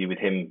an interview with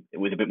him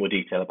with a bit more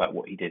detail about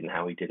what he did and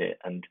how he did it,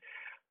 and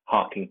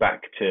harking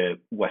back to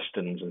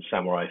westerns and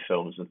samurai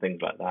films and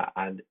things like that.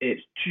 And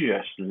it's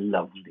just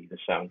lovely, the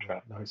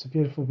soundtrack. No, it's a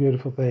beautiful,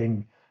 beautiful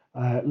thing.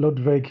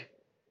 Ludwig,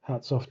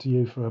 hats off to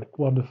you for a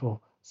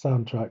wonderful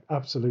soundtrack.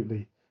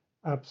 Absolutely,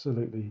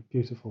 absolutely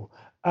beautiful.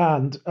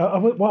 And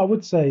what I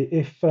would say,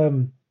 if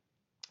Jon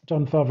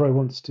Favreau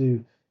wants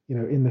to,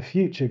 in the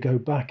future, go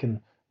back and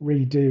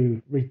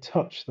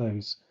retouch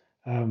those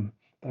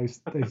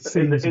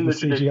scenes in the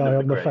CGI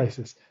on the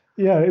faces.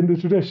 Yeah, in the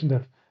tradition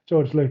of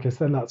George Lucas,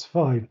 then that's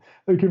fine.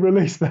 They can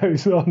release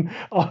those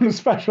on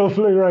special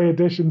Blu-ray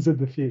editions in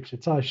the future.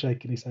 Ty's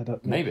shaking his head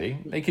up. Maybe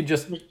they could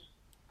just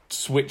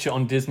switch it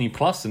on Disney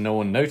Plus and no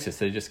one noticed.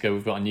 They just go,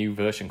 we've got a new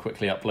version,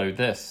 quickly upload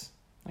this.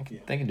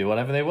 They can do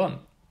whatever they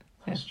want.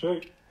 That's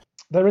true.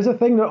 There is a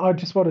thing that I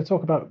just want to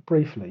talk about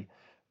briefly,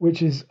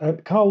 which is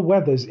Carl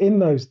Weathers in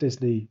those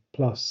Disney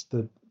Plus,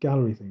 the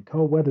gallery thing.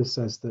 Carl Weathers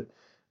says that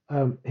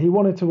he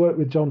wanted to work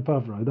with Jon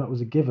Favreau. That was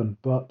a given,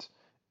 but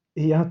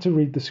he had to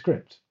read the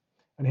script.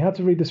 And he had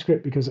to read the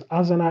script because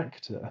as an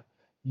actor,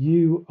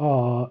 you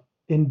are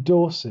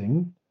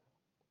endorsing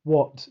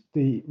what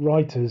the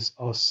writers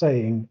are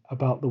saying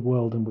about the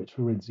world in which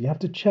we're in. So you have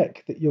to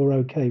check that you're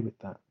okay with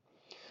that.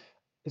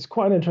 It's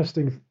quite an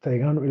interesting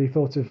thing. I hadn't really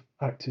thought of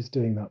actors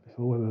doing that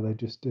before, whether they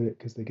just do it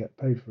because they get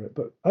paid for it.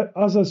 But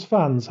us as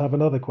fans have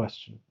another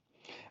question.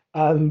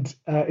 And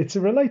it's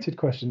a related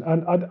question.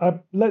 And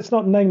let's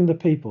not name the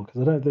people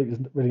because I don't think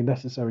it's really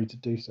necessary to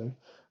do so.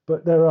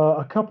 But there are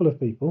a couple of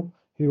people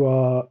who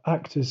are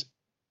actors,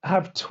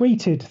 have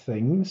tweeted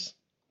things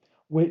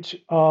which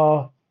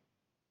are,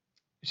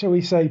 shall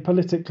we say,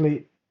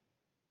 politically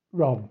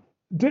wrong,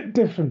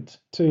 different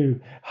to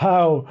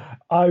how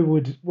I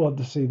would want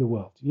to see the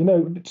world. You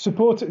know,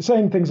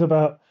 saying things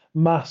about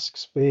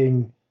masks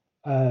being,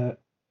 not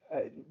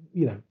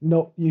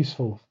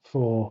useful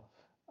for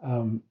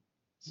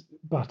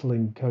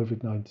battling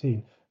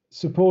COVID-19,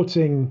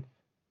 supporting,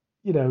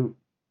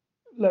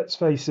 let's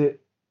face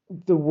it,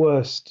 the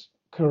worst,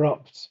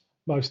 corrupt,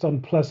 most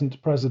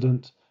unpleasant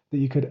president that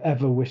you could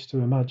ever wish to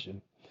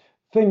imagine.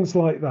 Things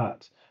like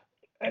that.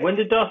 When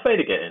did Darth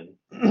Vader get in?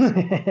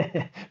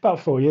 About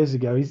 4 years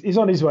ago. He's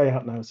on his way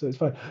out now, so it's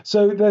fine.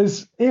 So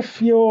does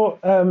this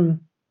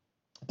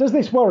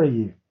worry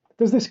you?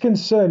 Does this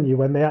concern you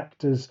when the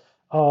actors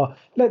are,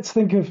 let's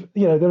think of,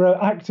 there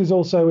are actors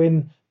also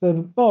in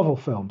the Marvel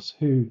films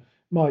who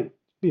might,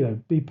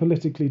 be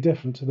politically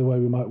different to the way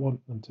we might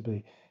want them to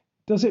be.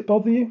 Does it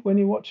bother you when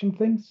you're watching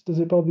things? Does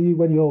it bother you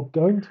when you're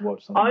going to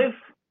watch something? I've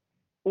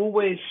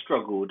always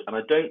struggled, and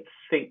I don't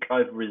think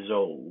I've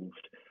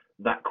resolved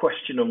that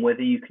question on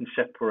whether you can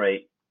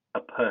separate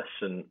a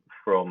person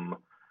from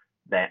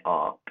their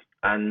art.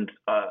 And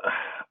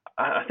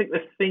I think the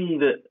thing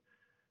that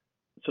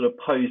sort of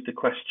posed the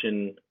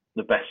question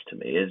the best to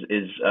me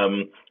is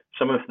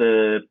some of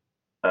the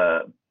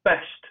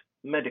best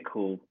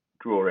medical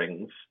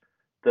drawings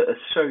that are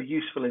so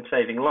useful in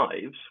saving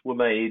lives were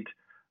made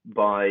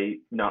by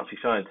Nazi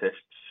scientists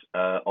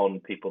on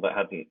people that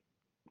hadn't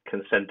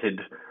consented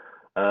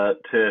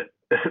to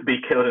be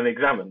killed and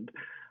examined.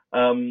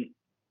 And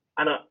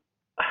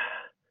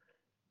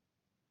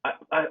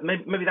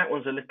maybe that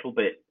one's a little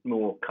bit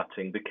more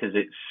cutting because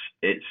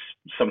it's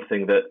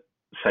something that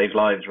saves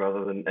lives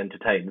rather than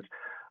entertains.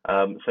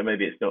 So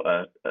maybe it's not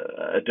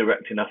a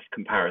direct enough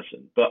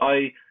comparison. But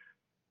I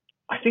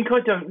think I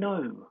don't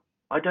know.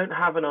 I don't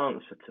have an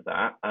answer to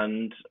that,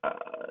 and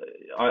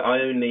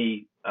I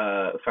only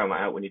found that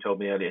out when you told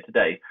me earlier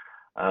today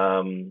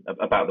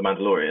about the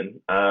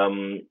Mandalorian.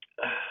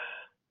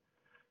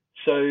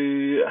 So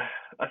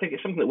I think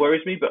it's something that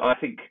worries me, but I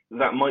think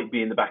that might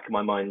be in the back of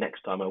my mind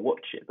next time I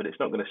watch it. But it's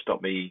not going to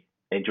stop me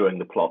enjoying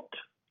the plot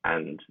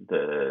and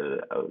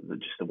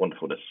just the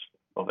wonderfulness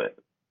of it.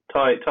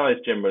 Ty is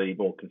generally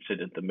more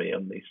considered than me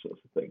on these sorts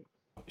of things.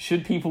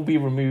 Should people be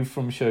removed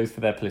from shows for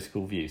their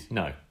political views?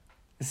 No.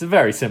 It's a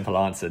very simple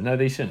answer. No,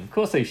 they shouldn't. Of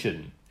course they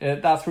shouldn't.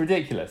 That's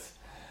ridiculous.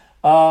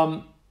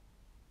 I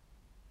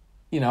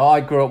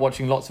grew up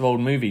watching lots of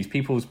old movies.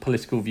 People's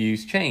political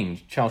views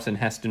changed. Charlton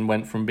Heston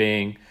went from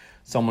being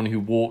someone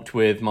who walked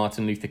with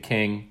Martin Luther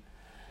King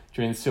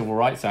during the Civil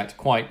Rights Act,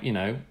 quite,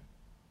 a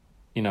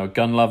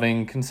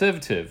gun-loving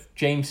conservative.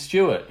 James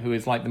Stewart, who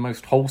is like the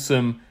most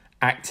wholesome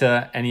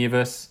actor any of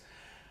us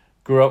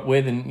grew up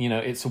with, and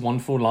It's a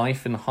Wonderful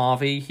Life and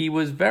Harvey, he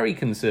was very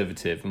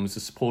conservative and was a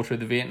supporter of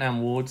the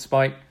Vietnam War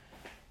despite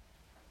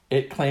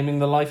it claiming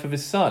the life of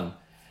his son.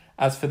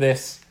 As for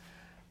this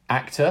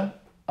actor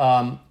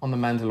on The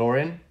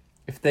Mandalorian,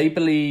 if they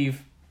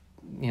believe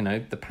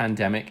the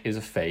pandemic is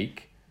a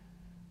fake,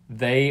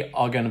 they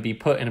are going to be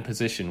put in a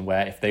position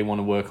where if they want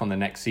to work on the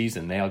next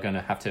season, they are going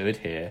to have to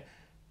adhere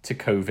to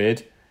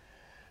COVID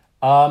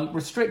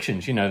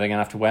restrictions. They're going to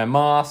have to wear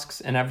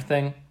masks and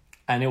everything.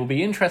 And it will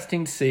be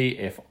interesting to see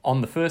if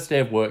on the first day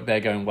of work, they're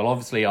going, well,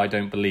 obviously I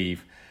don't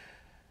believe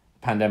the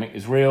pandemic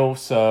is real,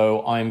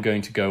 so I'm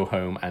going to go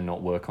home and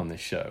not work on this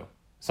show.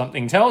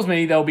 Something tells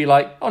me they'll be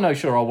like, oh no,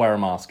 sure, I'll wear a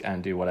mask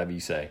and do whatever you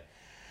say.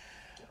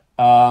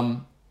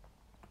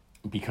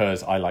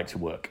 Because I like to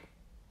work.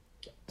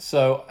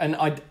 So, and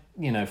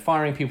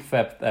firing people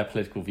for their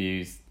political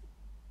views,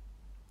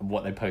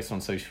 what they post on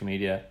social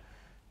media,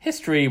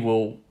 history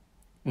will,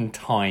 in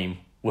time,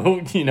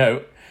 will,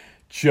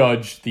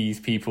 judge these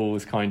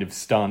people's kind of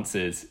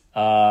stances.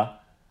 But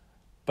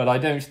I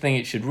don't think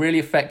it should really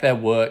affect their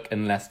work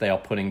unless they are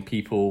putting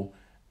people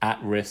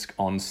at risk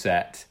on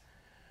set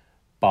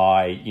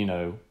by,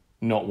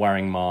 not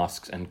wearing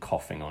masks and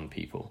coughing on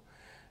people.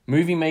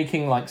 Movie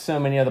making, like so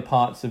many other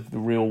parts of the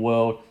real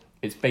world,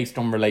 it's based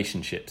on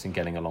relationships and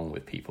getting along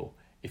with people.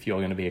 If you're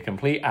going to be a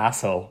complete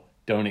asshole,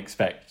 don't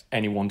expect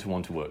anyone to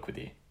want to work with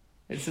you.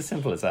 It's as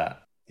simple as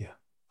that. Yeah.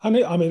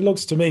 It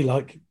looks to me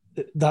like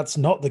that's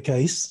not the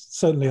case.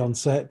 Certainly on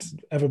set,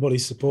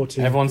 everybody's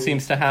supporting. Everyone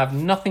seems to have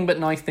nothing but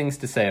nice things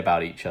to say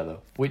about each other,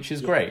 which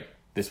is great.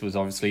 This was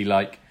obviously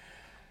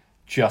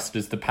just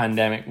as the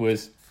pandemic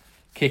was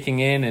kicking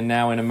in, and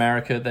now in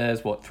America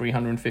there's,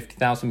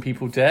 350,000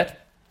 people dead?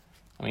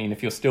 I mean,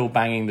 if you're still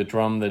banging the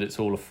drum that it's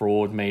all a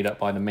fraud made up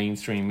by the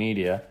mainstream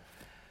media,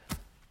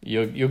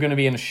 you're going to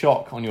be in a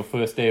shock on your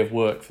first day of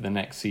work for the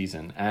next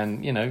season.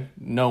 And,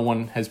 no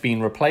one has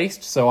been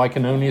replaced, so I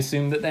can only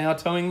assume that they are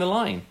towing the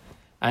line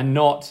and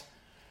not,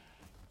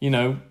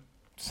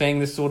 saying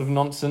this sort of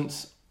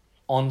nonsense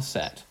on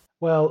set.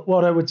 Well,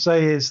 what I would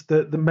say is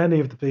that the many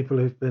of the people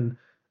who've been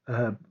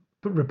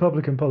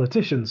Republican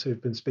politicians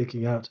who've been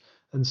speaking out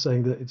and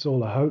saying that it's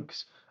all a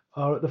hoax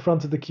are at the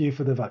front of the queue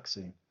for the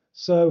vaccine.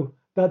 So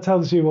that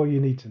tells you all you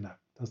need to know,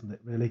 doesn't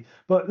it, really?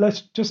 But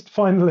let's just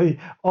finally,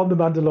 on The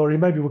Mandalorian,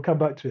 maybe we'll come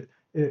back to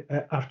it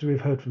after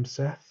we've heard from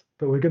Seth,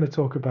 but we're going to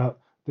talk about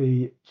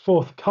the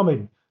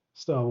forthcoming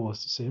Star Wars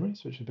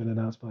series, which has been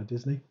announced by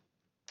Disney.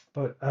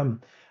 But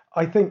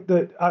I think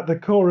that at the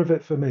core of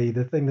it for me,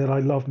 the thing that I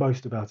love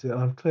most about it,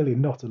 and I'm clearly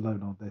not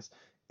alone on this,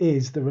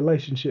 is the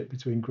relationship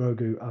between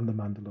Grogu and the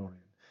Mandalorian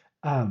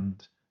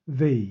and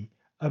the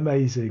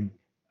amazing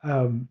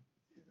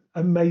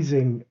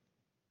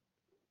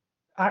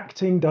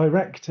acting,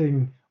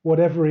 directing,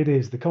 whatever it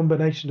is, the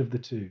combination of the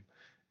two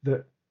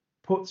that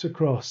puts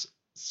across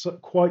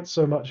quite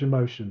so much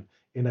emotion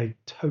in a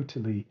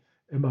totally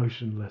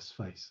emotionless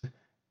face.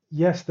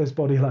 Yes, there's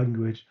body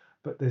language,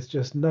 but there's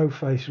just no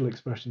facial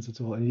expressions at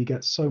all. And you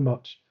get so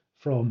much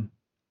from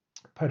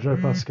Pedro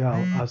Pascal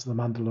as the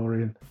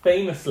Mandalorian.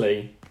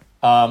 Famously,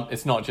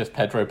 it's not just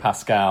Pedro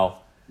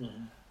Pascal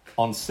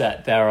on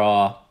set. There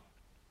are,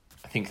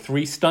 I think,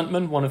 3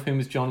 stuntmen, one of whom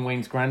is John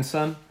Wayne's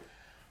grandson,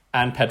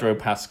 and Pedro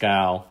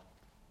Pascal,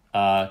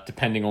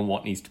 depending on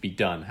what needs to be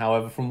done.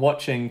 However, from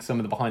watching some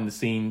of the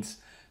behind-the-scenes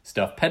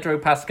stuff, Pedro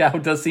Pascal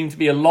does seem to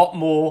be a lot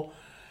more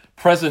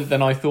present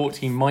than I thought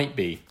he might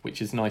be,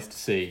 which is nice to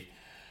see.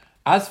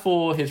 As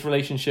for his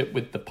relationship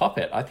with the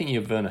puppet, I think you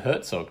have Werner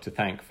Herzog to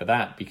thank for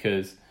that,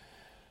 because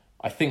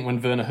I think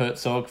when Werner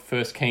Herzog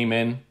first came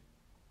in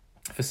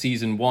for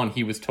season 1,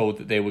 he was told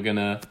that they were going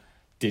to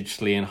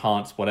digitally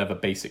enhance whatever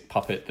basic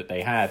puppet that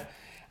they had,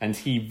 and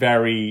he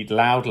very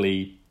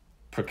loudly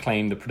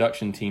proclaimed the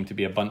production team to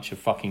be a bunch of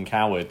fucking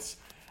cowards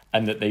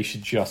and that they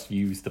should just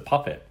use the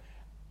puppet.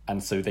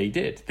 And so they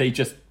did. They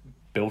just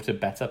built a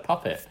better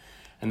puppet,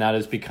 and that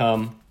has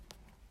become,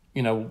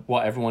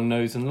 what everyone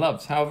knows and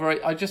loves. However,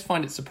 I just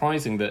find it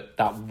surprising that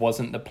that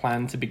wasn't the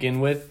plan to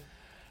begin with,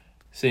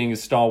 seeing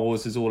as Star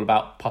Wars is all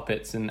about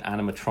puppets and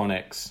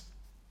animatronics.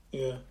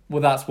 Yeah.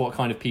 Well, that's what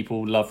kind of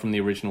people love from the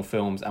original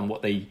films and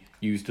what they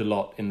used a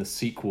lot in the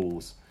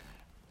sequels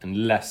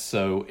and less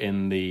so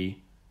in the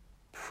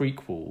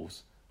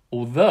prequels.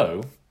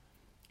 Although,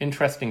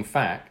 interesting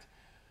fact,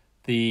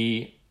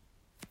 the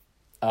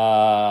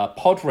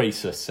pod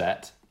racer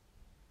set,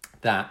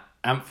 that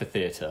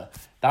amphitheater,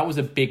 that was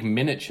a big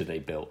miniature they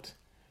built.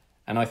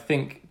 And I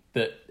think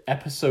that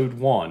episode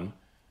 1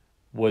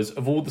 was,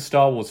 of all the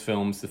Star Wars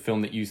films, the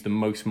film that used the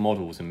most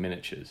models and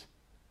miniatures.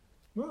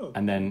 Oh.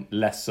 And then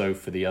less so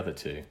for the other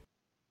 2.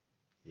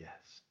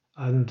 Yes.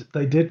 And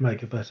they did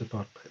make a better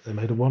puppet. They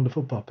made a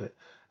wonderful puppet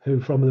who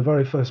from the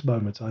very first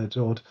moment I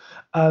adored.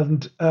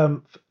 And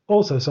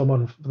also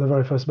someone from the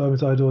very first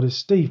moment I adored is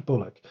Steve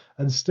Bullock.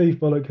 And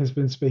Steve Bullock has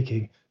been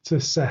speaking to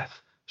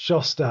Seth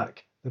Shostak,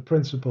 the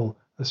principal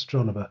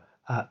astronomer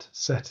at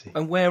SETI.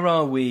 And where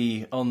are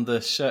we on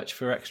the search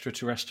for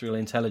extraterrestrial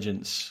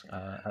intelligence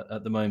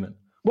at the moment?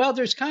 Well,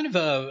 there's kind of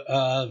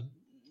a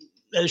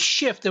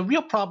shift. The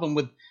real problem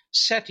with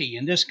SETI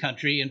in this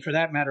country, and for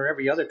that matter,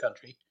 every other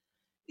country,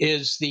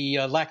 is the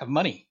lack of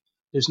money.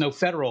 There's no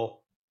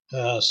federal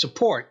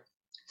support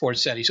for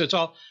SETI. So it's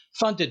all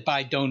funded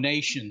by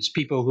donations,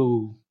 people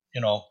who,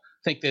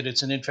 think that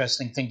it's an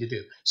interesting thing to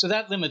do. So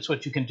that limits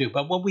what you can do.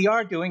 But what we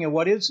are doing and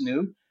what is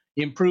new,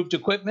 improved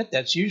equipment,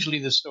 that's usually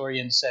the story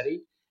in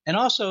SETI, and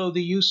also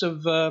the use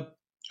of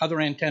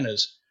other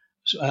antennas.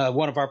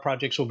 One of our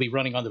projects will be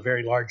running on the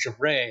Very Large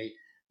Array,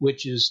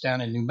 which is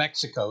down in New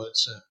Mexico.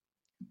 It's a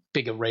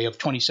big array of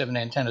 27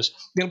 antennas.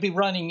 They'll be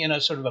running in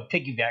a sort of a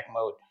piggyback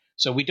mode.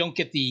 So we don't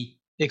get the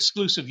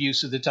exclusive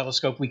use of the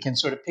telescope. We can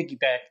sort of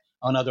piggyback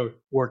on other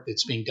work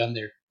that's being done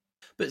there.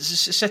 But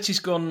SETI's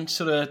gone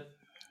sort of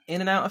in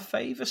and out of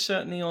favour,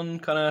 certainly on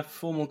kind of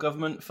formal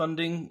government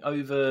funding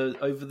over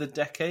the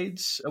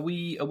decades. Are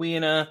we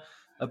in a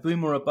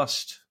boom or a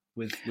bust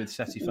with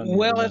SETI funding?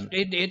 Well,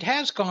 it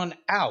has gone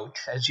out,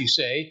 as you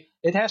say.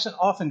 It hasn't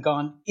often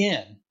gone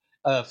in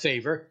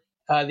favor.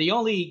 The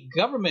only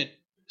government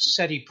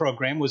SETI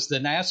program was the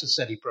NASA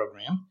SETI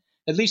program,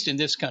 at least in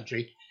this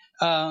country.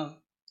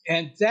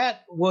 And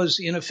that was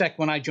in effect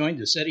when I joined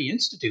the SETI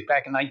Institute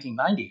back in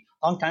 1990,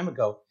 a long time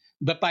ago.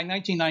 But by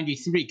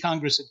 1993,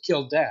 Congress had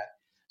killed that.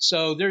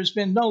 So there's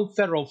been no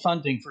federal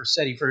funding for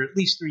SETI for at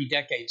least 3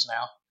 decades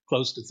now,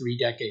 close to 3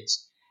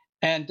 decades.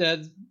 And,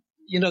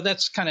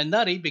 that's kind of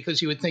nutty because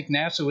you would think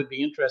NASA would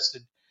be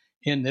interested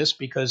in this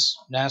because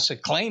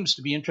NASA claims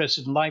to be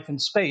interested in life in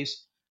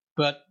space,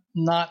 but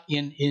not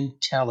in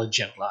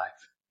intelligent life.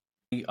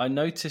 I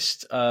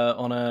noticed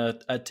on a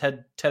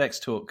TEDx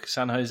talk,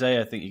 San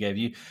Jose, I think you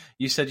gave,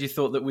 you said you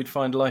thought that we'd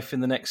find life in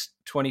the next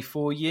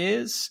 24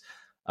 years.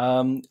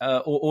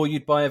 or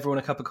you'd buy everyone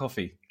a cup of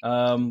coffee.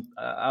 Am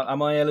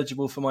I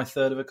eligible for my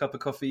third of a cup of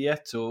coffee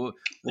yet, or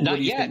what Not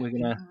do you yet. think we're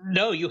gonna?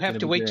 No, you have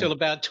to wait till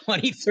about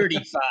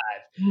 2035,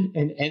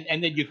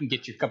 and then you can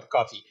get your cup of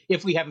coffee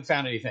if we haven't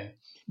found anything.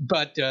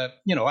 But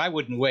I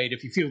wouldn't wait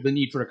if you feel the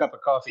need for a cup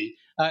of coffee.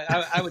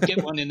 I would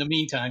get one in the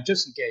meantime,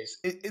 just in case.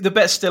 The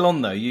bet's still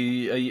on, though. Are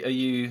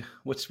you?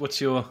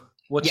 What's your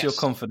Yes.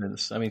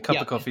 confidence? I mean, cup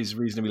of coffee is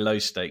reasonably low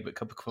stake, but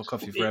cup of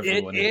coffee for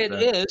everyone. It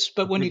is,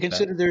 but when you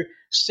consider there are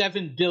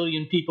 7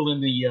 billion people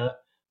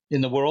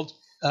in the world,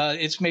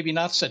 it's maybe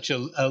not such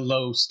a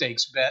low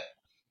stakes bet.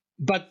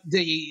 But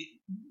the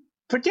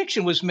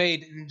prediction was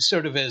made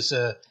sort of as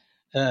a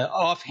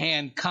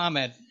offhand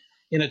comment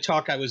in a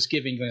talk I was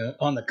giving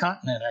on the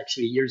continent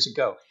actually years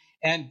ago.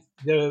 And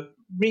the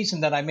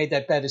reason that I made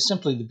that bet is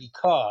simply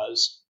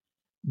because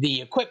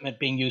the equipment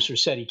being used for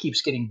SETI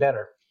keeps getting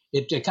better.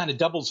 It kind of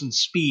doubles in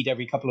speed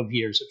every couple of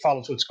years. It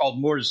follows what's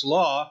called Moore's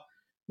Law,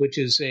 which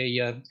is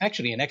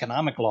actually an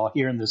economic law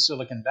here in the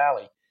Silicon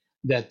Valley.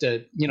 That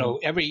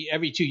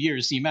every 2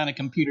 years the amount of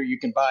computer you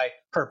can buy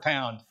per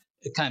pound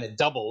it kind of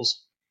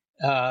doubles,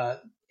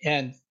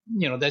 and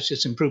that's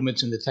just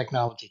improvements in the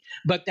technology.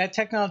 But that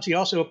technology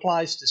also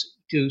applies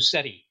to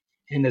SETI,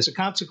 and as a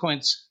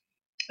consequence,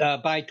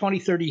 by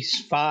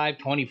 2035,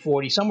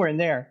 2040, somewhere in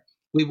there,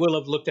 we will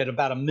have looked at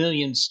about 1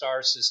 million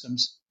star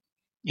systems.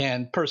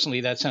 And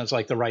personally, that sounds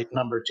like the right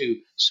number to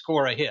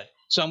score a hit.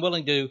 So I'm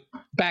willing to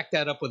back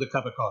that up with a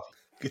cup of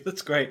coffee.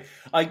 That's great.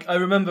 I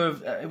remember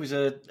it was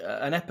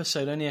an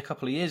episode only a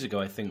couple of years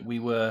ago. I think we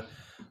were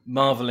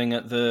marveling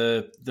at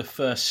the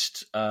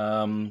first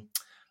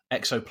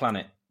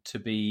exoplanet to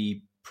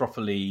be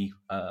properly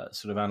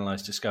sort of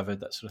analysed, discovered,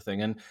 that sort of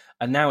thing.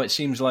 And now it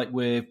seems like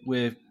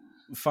we're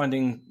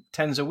finding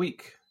tens a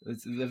week.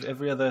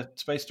 Every other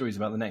space story is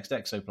about the next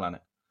exoplanet.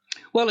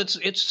 Well,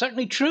 it's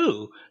certainly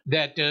true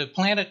that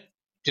planet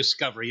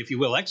discovery, if you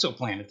will,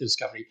 exoplanet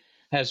discovery,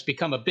 has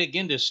become a big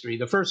industry.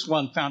 The first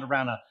one found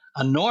around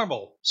a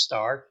normal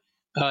star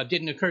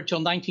didn't occur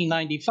till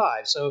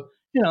 1995. So,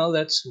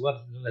 that's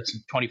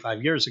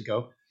 25 years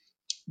ago.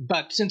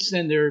 But since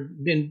then, there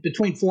have been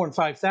between 4,000 and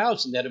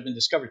 5,000 that have been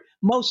discovered,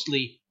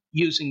 mostly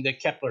using the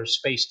Kepler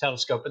Space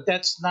Telescope. But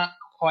that's not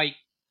quite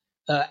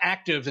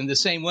active in the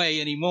same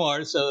way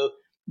anymore. So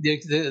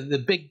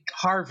the big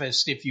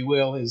harvest, if you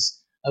will, is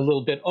a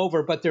little bit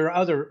over. But there are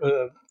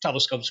other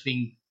telescopes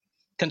being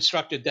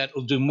constructed that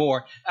will do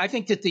more. I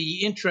think that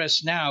the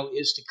interest now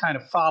is to kind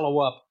of follow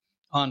up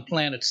on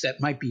planets that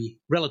might be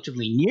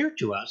relatively near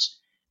to us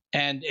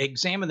and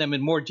examine them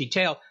in more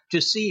detail to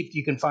see if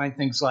you can find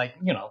things like,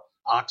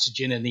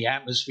 oxygen in the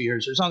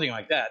atmospheres or something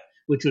like that,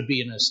 which would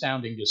be an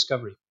astounding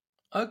discovery.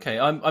 Okay,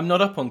 I'm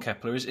not up on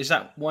Kepler. Is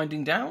that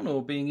winding down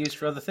or being used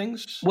for other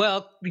things?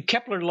 Well,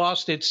 Kepler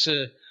lost its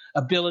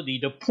ability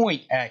to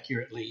point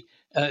accurately.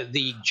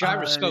 The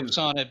gyroscopes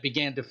on it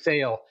began to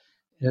fail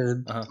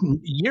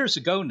years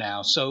ago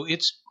now. So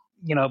it's,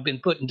 been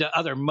put into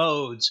other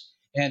modes.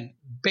 And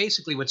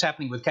basically what's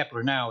happening with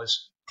Kepler now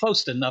is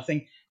close to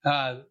nothing.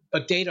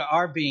 But data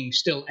are being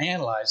still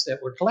analyzed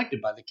that were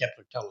collected by the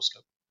Kepler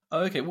telescope.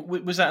 Okay.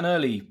 Was that an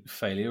early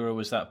failure or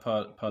was that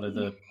part of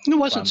the... It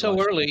wasn't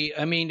so early.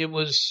 I mean, it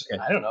was,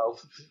 okay. I don't know,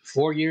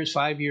 4 years,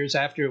 5 years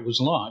after it was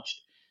launched.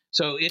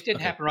 So it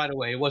didn't happen right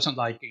away. It wasn't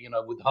like,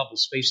 with the Hubble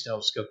Space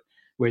Telescope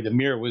where the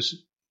mirror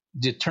was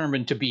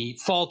determined to be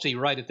faulty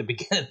right at the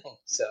beginning.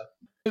 So,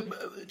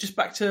 just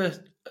back to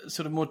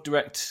sort of more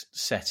direct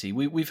SETI.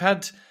 We've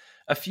had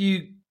a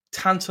few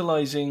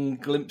tantalizing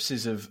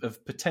glimpses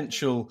of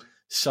potential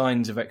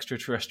signs of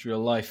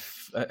extraterrestrial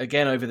life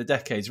again over the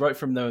decades, right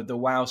from the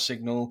WOW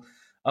signal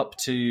up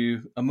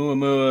to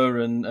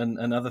Oumuamua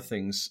and other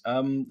things.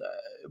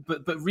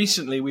 But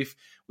recently we've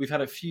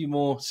had a few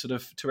more sort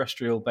of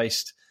terrestrial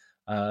based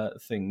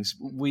things.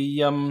 We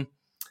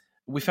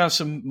found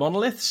some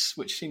monoliths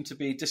which seem to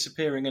be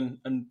disappearing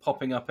and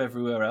popping up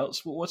everywhere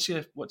else. What's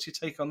your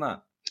take on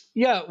that?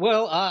 Yeah,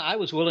 well, I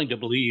was willing to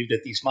believe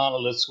that these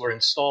monoliths were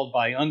installed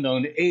by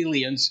unknown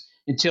aliens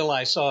until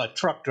I saw a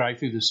truck drive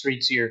through the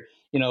streets here,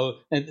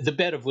 and the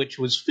bed of which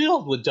was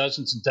filled with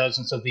dozens and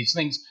dozens of these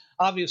things,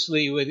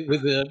 obviously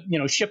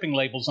with shipping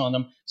labels on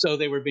them. So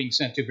they were being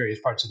sent to various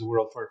parts of the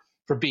world for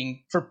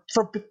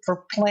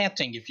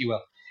planting, if you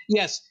will.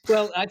 Yes,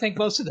 well, I think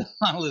most of the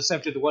monoliths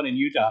after the one in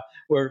Utah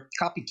were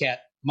copycat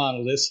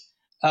monoliths.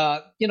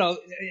 I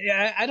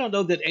don't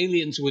know that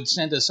aliens would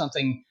send us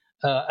something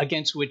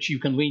against which you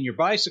can lean your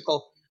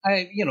bicycle.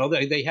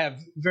 They have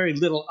very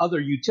little other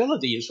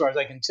utility as far as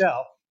I can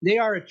tell. They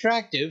are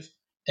attractive,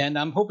 and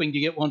I'm hoping to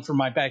get one for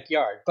my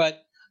backyard.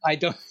 But I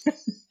don't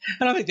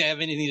think they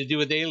have anything to do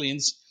with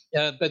aliens.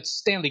 But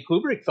Stanley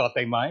Kubrick thought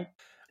they might.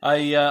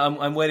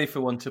 I'm waiting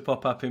for one to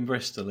pop up in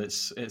Bristol.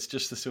 It's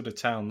just the sort of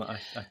town that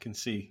I can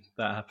see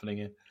that happening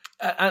in.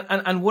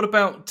 And what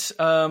about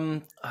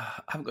I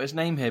haven't got his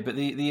name here, but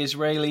the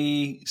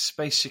Israeli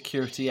space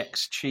security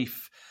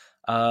ex-chief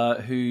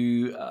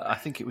who I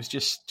think it was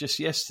just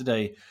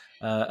yesterday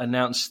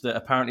announced that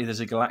apparently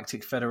there's a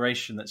galactic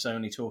federation that's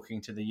only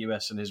talking to the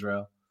US and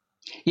Israel.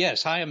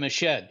 Yes, Hayam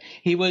Meshed.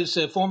 He was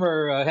a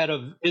former head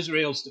of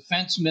Israel's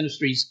Defense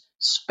Ministry's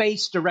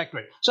Space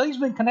Directorate. So he's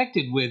been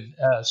connected with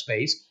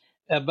space,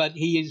 but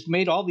he's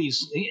made all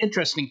these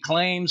interesting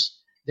claims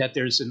that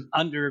there's an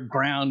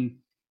underground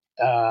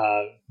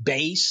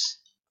base,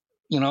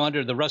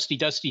 under the rusty,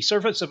 dusty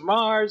surface of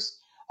Mars,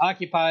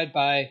 occupied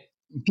by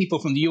people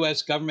from the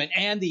U.S. government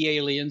and the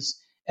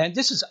aliens. And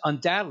this has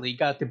undoubtedly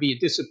got to be a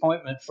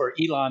disappointment for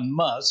Elon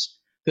Musk,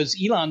 because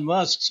Elon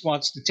Musk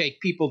wants to take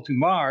people to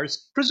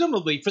Mars,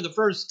 presumably for the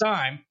first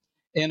time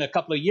in a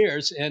couple of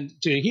years, and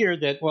to hear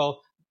that,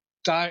 well,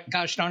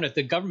 gosh darn it,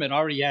 the government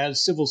already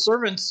has civil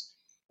servants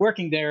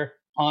working there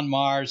on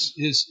Mars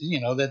is,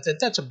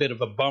 that's a bit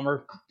of a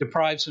bummer,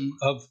 deprives him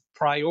of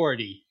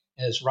priority,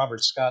 as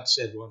Robert Scott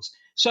said once.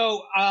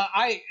 So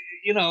I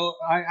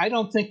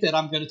don't think that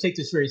I'm going to take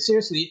this very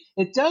seriously.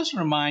 It does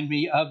remind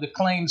me of the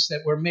claims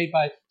that were made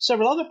by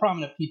several other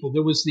prominent people.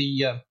 There was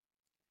the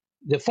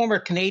former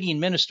Canadian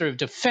Minister of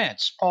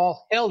Defense,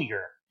 Paul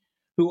Hellyer,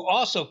 who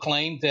also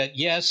claimed that,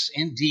 yes,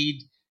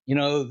 indeed,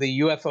 the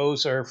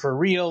UFOs are for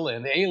real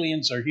and the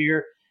aliens are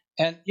here.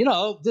 And,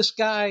 this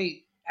guy,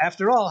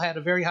 after all, had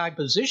a very high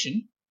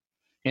position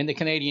in the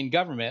Canadian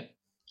government.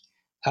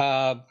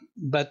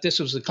 But this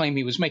was the claim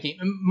he was making.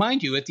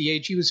 Mind you, at the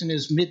age, he was in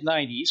his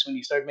mid-90s when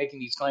he started making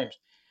these claims.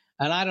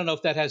 And I don't know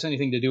if that has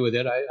anything to do with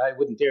it. I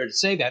wouldn't dare to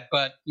say that,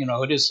 but,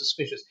 it is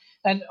suspicious.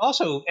 And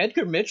also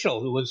Edgar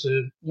Mitchell, who was,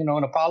 an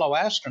Apollo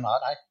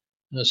astronaut.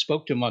 I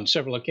spoke to him on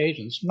several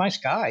occasions. Nice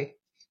guy.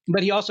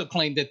 But he also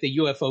claimed that the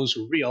UFOs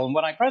were real. And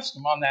when I pressed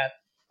him on that,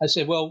 I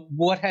said, well,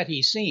 what had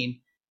he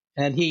seen?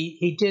 And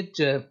he did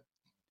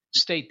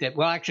state that,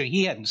 well, actually,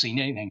 he hadn't seen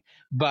anything,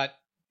 but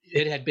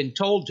it had been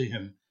told to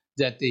him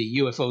that the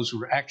UFOs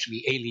were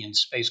actually alien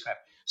spacecraft.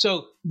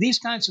 So these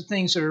kinds of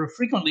things are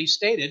frequently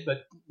stated,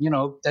 but,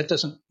 that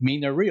doesn't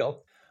mean they're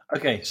real.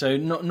 Okay, so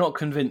not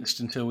convinced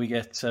until we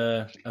get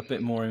a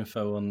bit more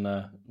info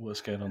on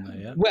what's going on there,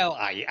 yeah? Well,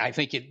 I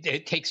think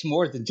it takes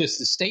more than just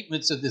the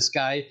statements of this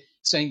guy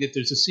saying that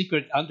there's a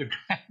secret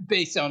underground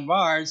base on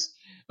Mars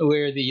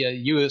where the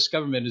U.S.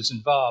 government is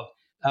involved.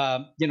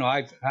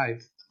 I've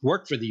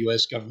worked for the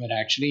U.S. government,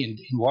 actually,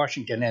 in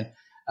Washington, and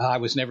I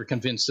was never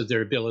convinced of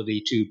their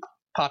ability to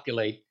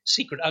populate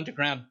secret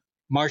underground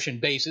Martian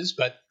bases,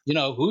 but,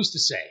 who's to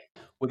say?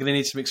 We're going to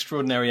need some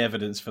extraordinary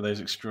evidence for those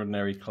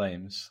extraordinary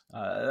claims.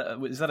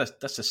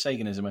 That's a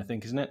Saganism, I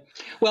think, isn't it?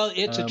 Well,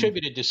 it's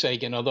attributed to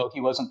Sagan, although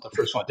he wasn't the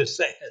first one to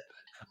say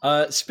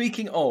it.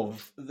 Speaking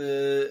of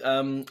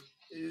the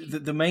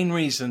main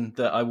reason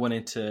that I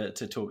wanted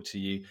to talk to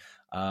you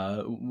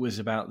was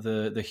about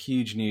the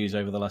huge news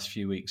over the last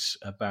few weeks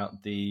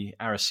about the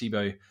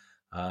Arecibo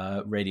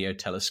radio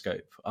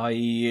telescope.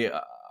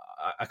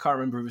 I can't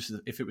remember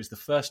if it was the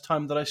first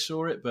time that I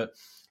saw it, but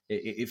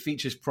it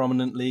features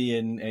prominently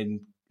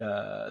in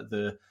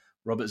the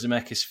Robert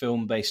Zemeckis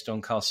film based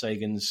on Carl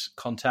Sagan's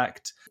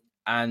Contact,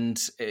 and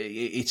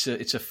it's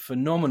a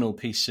phenomenal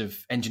piece of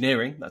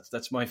engineering.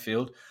 That's my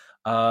field,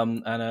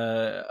 and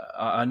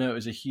I know it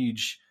was a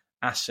huge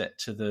asset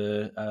to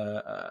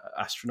the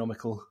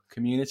astronomical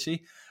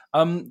community.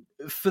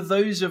 For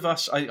those of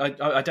us,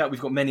 I doubt we've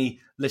got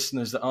many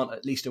listeners that aren't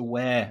at least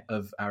aware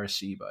of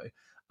Arecibo.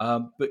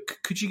 But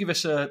could you give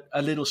us a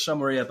little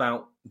summary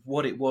about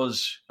what it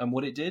was and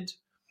what it did?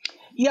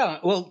 Yeah,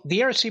 well, the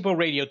Arecibo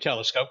Radio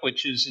Telescope,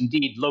 which is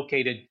indeed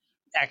located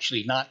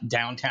actually not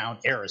downtown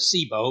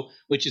Arecibo,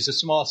 which is a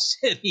small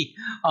city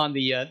on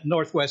the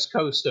northwest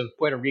coast of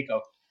Puerto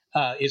Rico,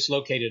 is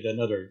located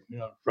another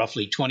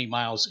roughly 20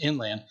 miles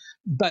inland.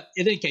 But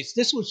in any case,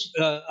 this was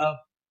a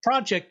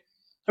project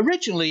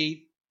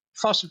originally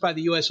fostered by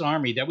the U.S.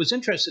 Army that was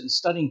interested in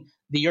studying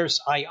the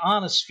Earth's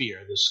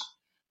ionosphere, this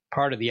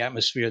part of the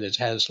atmosphere that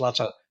has lots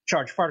of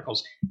charged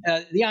particles.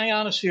 The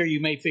ionosphere,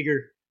 you may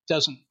figure,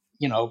 doesn't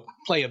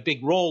play a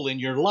big role in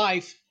your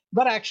life,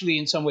 but actually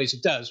in some ways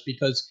it does,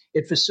 because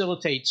it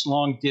facilitates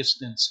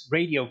long-distance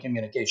radio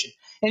communication.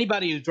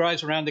 Anybody who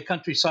drives around the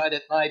countryside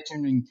at night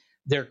turning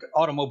their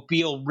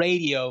automobile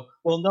radio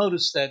will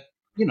notice that,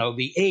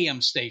 the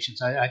AM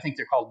stations, I think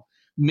they're called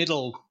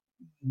middle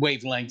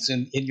wavelengths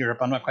in Europe,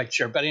 I'm not quite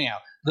sure, but anyhow,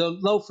 the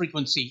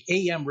low-frequency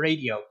AM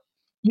radio,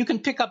 you can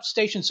pick up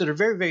stations that are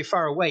very, very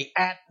far away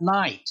at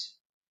night.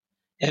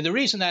 And the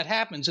reason that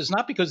happens is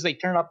not because they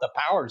turn up the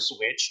power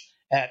switch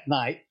at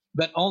night,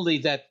 but only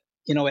that,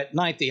 at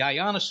night the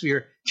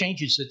ionosphere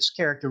changes its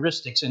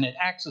characteristics and it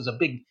acts as a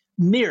big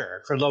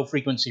mirror for low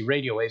frequency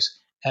radio waves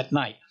at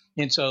night.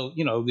 And so,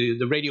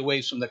 the radio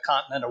waves from the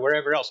continent or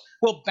wherever else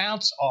will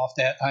bounce off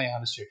that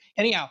ionosphere.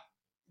 Anyhow,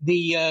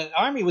 the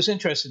Army was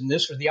interested in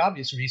this for the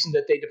obvious reason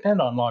that they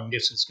depend on long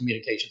distance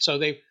communication. So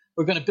they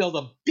were going to build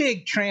a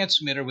big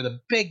transmitter with a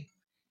big,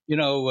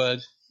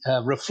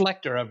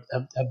 reflector,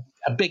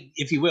 a big,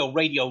 if you will,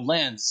 radio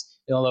lens,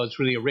 although it's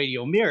really a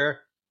radio mirror,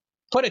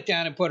 put it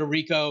down in Puerto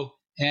Rico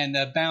and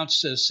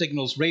bounce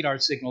signals, radar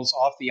signals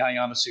off the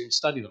ionosphere and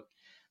study them.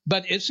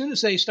 But as soon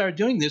as they started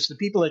doing this, the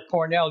people at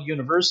Cornell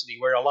University,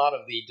 where a lot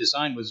of the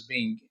design was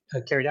being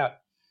carried out,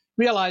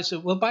 realized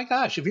that, well, by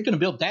gosh, if you're going to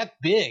build that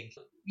big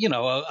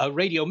a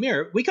radio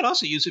mirror, we could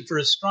also use it for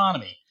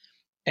astronomy.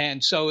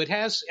 And so it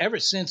has, ever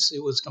since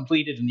it was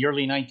completed in the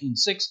early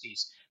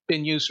 1960s,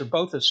 been used for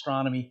both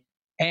astronomy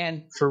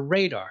and for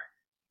radar.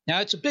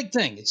 Now, it's a big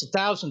thing. It's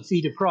 1,000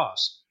 feet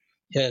across.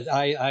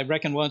 I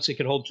reckon once it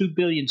could hold 2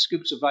 billion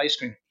scoops of ice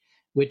cream,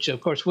 which,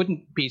 of course,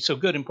 wouldn't be so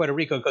good in Puerto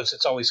Rico because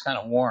it's always kind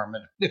of warm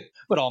and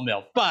would all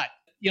melt. But,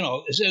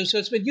 so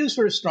it's been used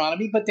for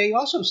astronomy, but they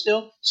also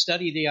still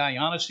study the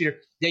ionosphere.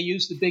 They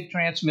use the big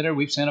transmitter.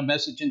 We've sent a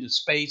message into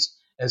space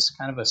as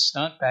kind of a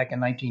stunt back in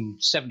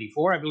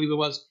 1974, I believe it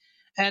was.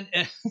 And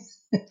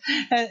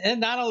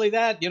and not only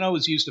that, it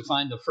was used to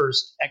find the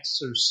first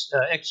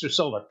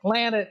extrasolar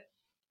planet.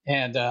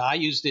 And I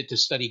used it to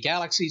study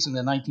galaxies in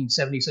the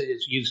 1970s.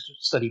 It's used to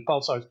study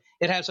pulsars.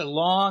 It has a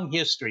long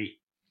history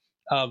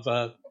of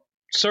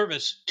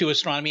service to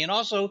astronomy and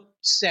also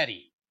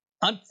SETI.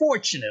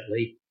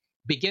 Unfortunately,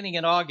 beginning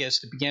in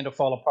August, it began to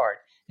fall apart.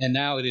 And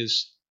now it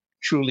is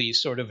truly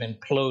sort of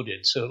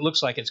imploded. So it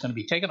looks like it's going to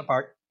be taken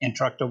apart and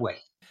trucked away.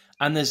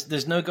 And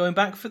there's no going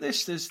back for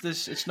this.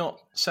 It's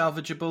not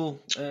salvageable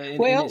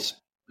in its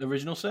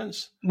original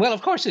sense. Well,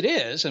 of course it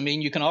is. I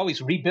mean, you can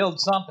always rebuild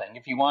something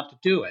if you want to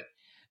do it.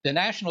 The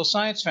National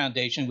Science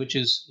Foundation, which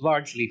is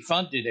largely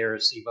funded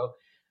Arecibo,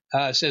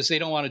 says they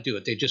don't want to do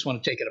it. They just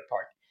want to take it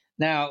apart.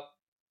 Now,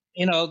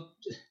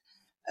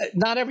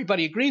 not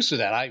everybody agrees with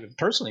that. I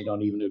personally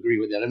don't even agree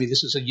with that. I mean,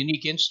 this is a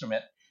unique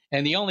instrument,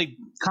 and the only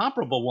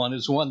comparable one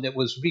is one that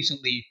was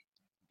recently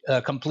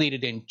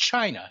completed in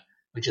China,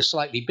 which is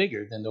slightly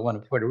bigger than the one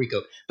in Puerto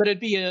Rico. But it'd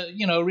be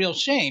a real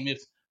shame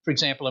if, for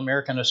example,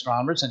 American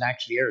astronomers, and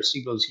actually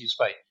Arecibo is used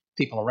by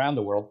people around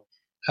the world,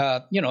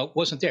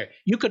 wasn't there.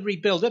 You could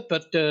rebuild it,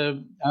 but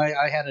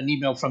I had an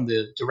email from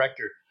the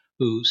director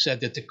who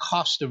said that the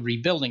cost of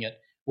rebuilding it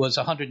was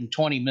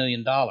 $120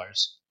 million.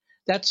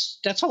 That's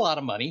a lot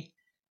of money.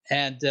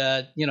 And,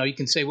 you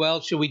can say,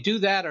 well, should we do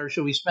that or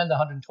should we spend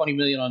 $120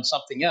 million on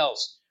something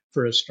else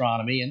for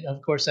astronomy? And,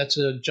 of course, that's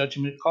a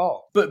judgment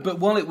call. But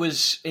while it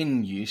was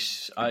in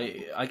use,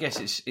 I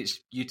guess its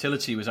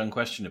utility was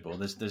unquestionable.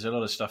 There's a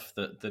lot of stuff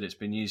that it's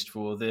been used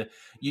for.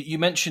 You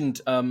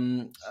mentioned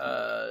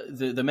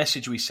the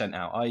message we sent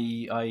out.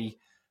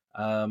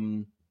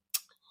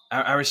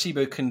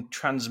 Arecibo can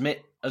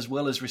transmit as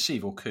well as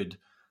receive, or could,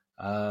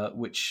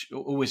 which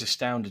always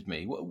astounded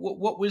me.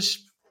 What was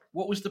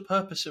the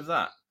purpose of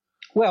that?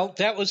 Well,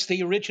 that was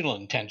the original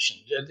intention,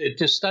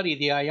 to study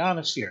the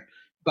ionosphere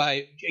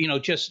by,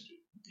 just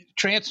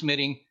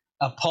transmitting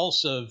a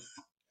pulse of,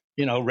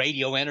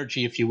 radio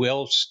energy, if you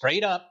will,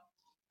 straight up,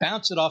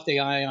 bounce it off the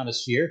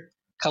ionosphere,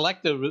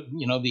 collect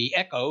the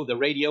echo, the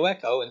radio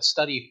echo, and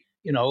study,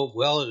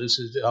 this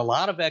is a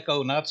lot of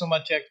echo, not so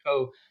much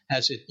echo.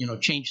 Has it,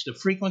 changed the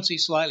frequency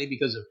slightly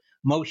because of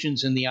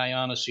motions in the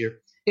ionosphere?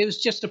 It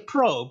was just a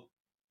probe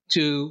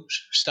to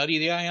study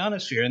the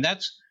ionosphere, and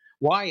that's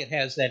why it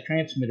has that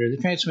transmitter.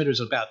 The transmitter is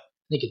about,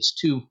 I think it's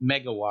 2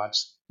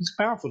 megawatts. It's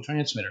a powerful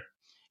transmitter.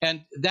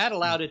 And that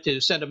allowed it to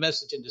send a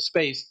message into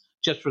space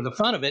just for the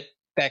fun of it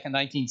back in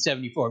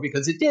 1974,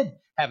 because it did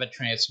have a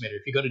transmitter.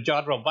 If you go to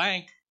Jodrell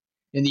Bank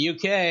in the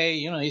UK,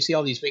 you see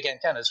all these big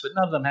antennas, but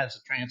none of them has a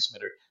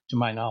transmitter, to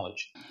my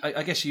knowledge.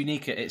 I guess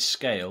unique at its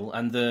scale,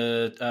 and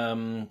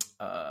the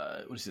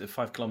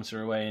 5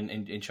 kilometer away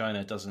in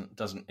China doesn't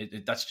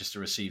that's just a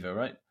receiver,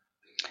 right?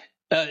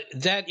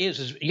 That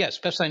is, yes,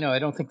 best I know. I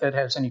don't think that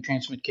has any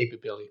transmit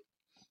capability.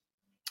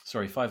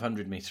 Sorry,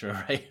 500 meter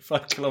array,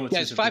 5 kilometers.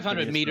 Yeah, it's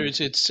 500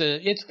 meters. It's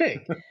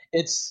big.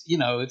 It's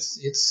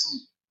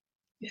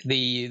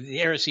the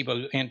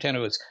Arecibo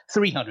antenna is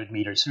 300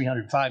 meters,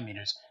 305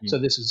 meters. Mm. So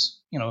this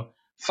is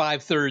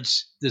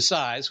 5/3 the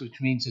size, which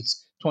means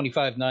it's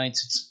 25/9.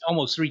 It's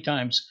almost 3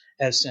 times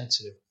as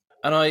sensitive.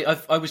 And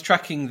I was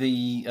tracking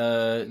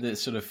the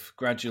sort of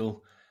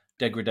gradual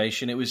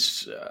degradation. It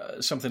was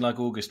something like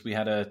August. We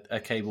had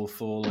a cable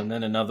fall, and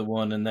then another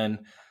one, and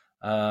then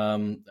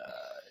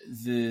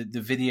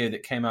the video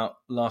that came out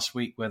last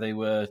week where they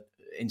were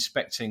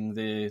inspecting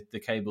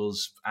the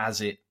cables as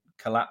it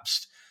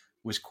collapsed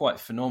was quite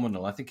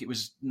phenomenal. I think it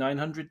was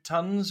 900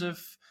 tons of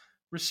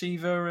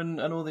receiver and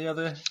all the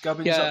other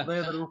gubbins up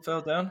there that all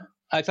fell down.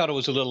 I thought it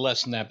was a little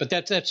less than that, but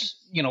that's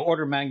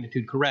order of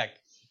magnitude correct.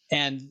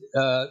 And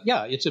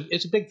it's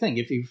a big thing.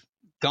 If you've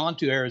gone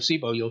to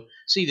Arecibo, you'll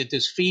see that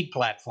this feed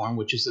platform,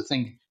 which is the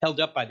thing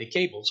held up by the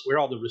cables where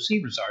all the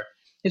receivers are,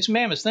 it's a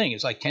mammoth thing.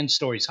 It's like 10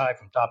 stories high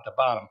from top to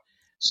bottom.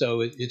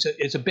 So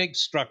it's a big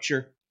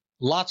structure,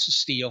 lots of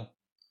steel,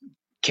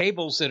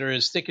 cables that are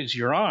as thick as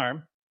your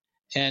arm,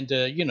 and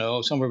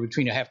somewhere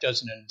between a half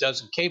dozen and a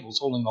dozen cables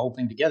holding the whole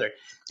thing together.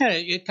 And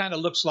it kind of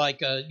looks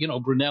like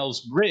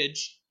Brunel's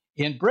Bridge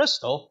in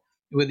Bristol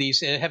with these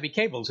heavy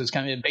cables. It's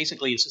kind of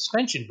basically a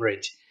suspension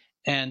bridge,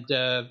 and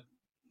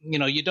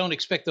you don't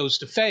expect those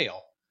to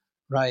fail,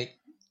 right?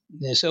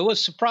 So it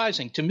was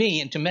surprising to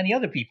me and to many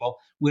other people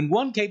when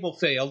one cable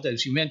failed,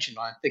 as you mentioned.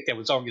 I think that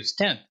was August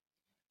 10th.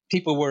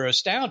 People were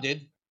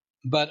astounded,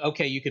 but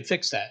okay, you could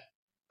fix that.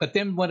 But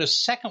then when a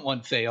second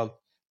one failed,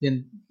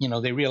 then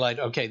they realized,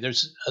 okay,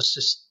 there's a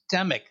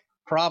systemic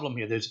problem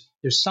here.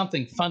 There's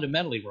something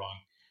fundamentally wrong.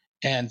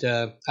 And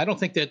I don't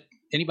think that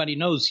anybody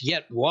knows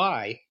yet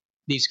why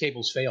these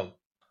cables failed.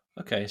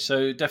 Okay,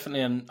 so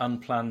definitely an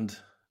unplanned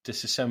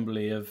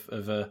disassembly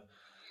of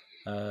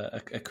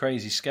a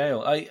crazy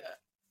scale.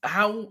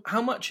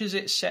 How much has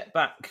it set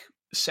back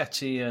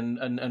SETI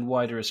and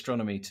wider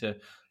astronomy to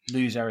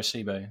lose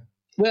Arecibo?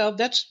 Well,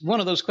 that's one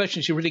of those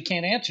questions you really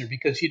can't answer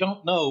because you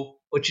don't know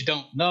what you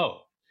don't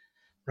know,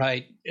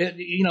 right?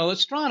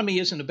 Astronomy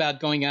isn't about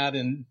going out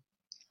and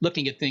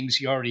looking at things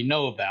you already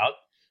know about.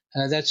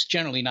 That's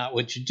generally not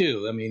what you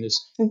do. I mean, there's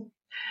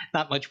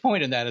not much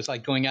point in that. It's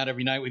like going out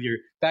every night with your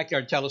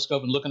backyard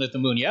telescope and looking at the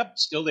moon. Yep,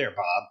 still there,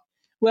 Bob.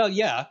 Well,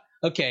 yeah,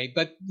 okay,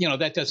 but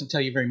that doesn't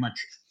tell you very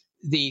much.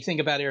 The thing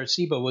about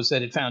Arecibo was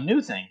that it found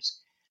new things,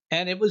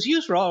 and it was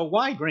used for a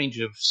wide range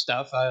of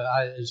stuff.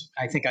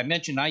 I think I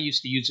mentioned I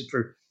used to use it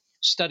for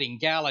studying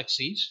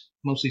galaxies,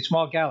 mostly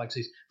small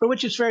galaxies, for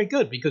which it's very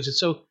good because it's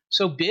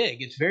so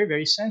big. It's very,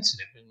 very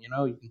sensitive, and you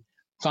can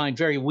find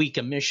very weak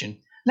emission,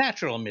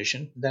 natural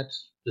emission.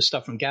 That's the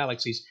stuff from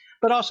galaxies,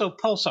 but also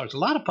pulsars. A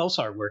lot of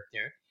pulsar work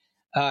there.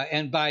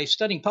 And by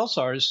studying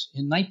pulsars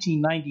in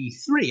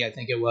 1993, I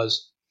think it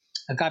was,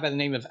 a guy by the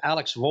name of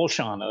Alex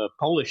Wolszczan, a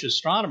Polish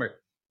astronomer,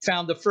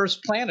 found the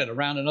first planet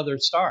around another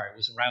star. It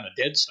was around a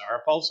dead star,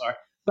 a pulsar.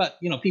 But,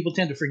 people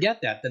tend to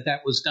forget that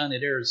was done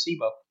at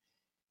Arecibo.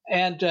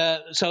 And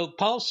so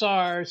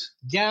pulsars,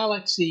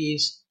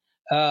 galaxies,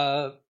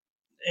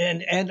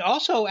 and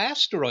also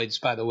asteroids,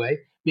 by the way,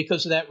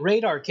 because of that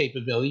radar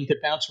capability. You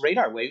could bounce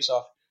radar waves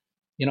off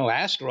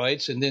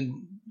asteroids, and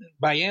then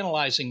by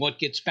analyzing what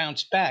gets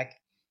bounced back,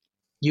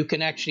 you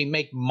can actually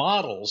make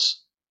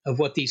models of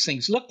what these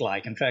things look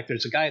like. In fact,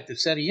 there's a guy at the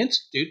SETI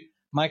Institute,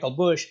 Michael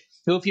Bush,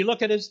 who, if you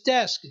look at his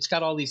desk, it's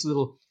got all these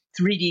little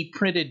 3D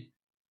printed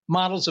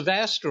models of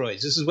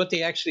asteroids. This is what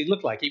they actually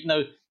look like, even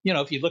though,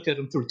 if you looked at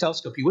them through a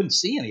telescope, you wouldn't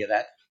see any of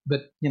that.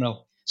 But,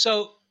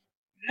 so,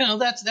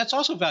 that's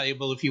also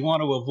valuable if you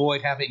want to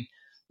avoid having,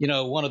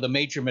 one of the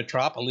major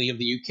metropoli of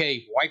the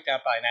UK wiped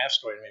out by an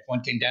asteroid. If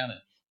one came down and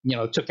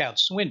took out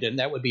Swindon,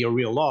 that would be a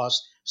real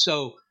loss.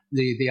 So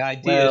the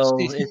idea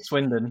is it's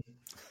Swindon.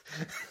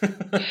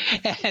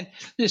 And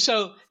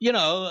so,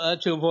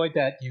 to avoid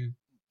that,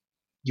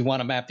 you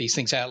want to map these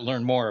things out and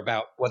learn more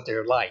about what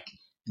they're like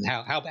and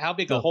how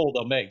big a hole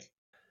they'll make.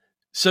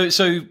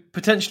 So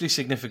potentially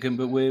significant,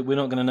 but we're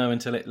not going to know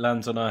until it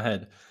lands on our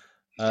head.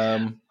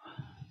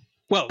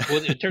 Well,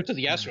 in terms of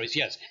the asteroids,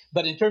 yes.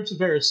 But in terms of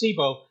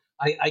Arecibo,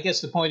 I guess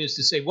the point is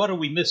to say, what are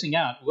we missing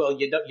out? Well,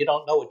 you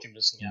don't know what you're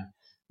missing out.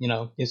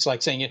 It's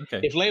like saying,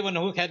 if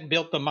Leeuwenhoek hadn't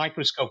built the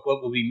microscope,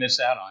 what would we miss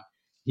out on?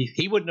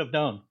 He wouldn't have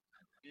known.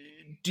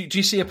 Do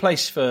you see a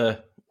place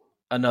for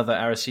another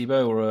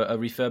Arecibo or a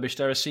refurbished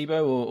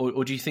Arecibo,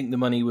 or do you think the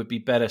money would be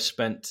better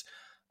spent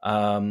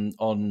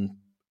on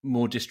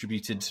more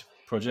distributed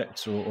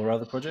projects or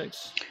other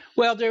projects?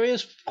 Well, there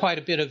is quite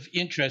a bit of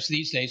interest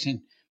these days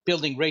in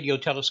building radio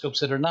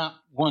telescopes that are not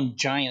one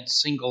giant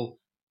single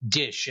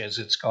dish, as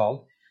it's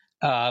called,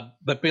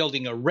 but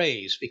building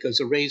arrays, because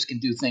arrays can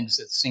do things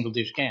that single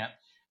dish can't,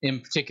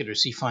 in particular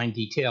see fine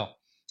detail.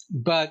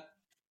 But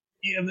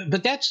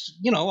that's,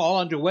 all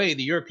underway.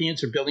 The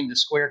Europeans are building the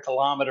square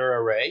kilometer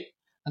array.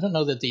 I don't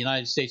know that the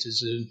United States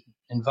is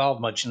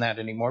involved much in that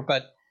anymore.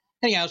 But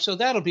anyhow, so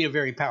that'll be a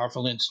very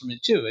powerful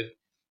instrument, too.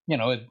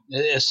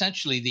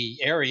 Essentially the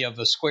area of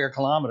a square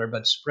kilometer,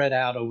 but spread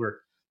out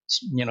over,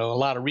 a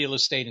lot of real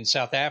estate in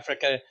South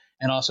Africa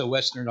and also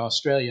Western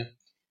Australia.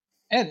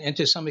 And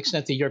to some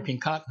extent, the European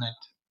continent.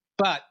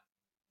 But,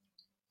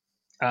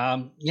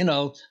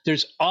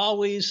 there's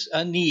always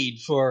a need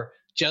for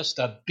just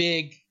a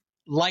big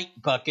light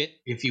bucket,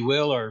 if you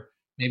will, or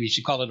maybe you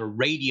should call it a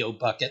radio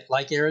bucket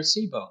like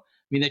Arecibo. I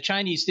mean, the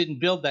Chinese didn't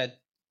build that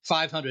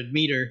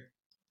 500-meter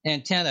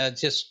antenna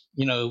just,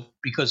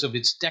 because of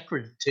its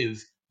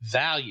decorative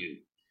value.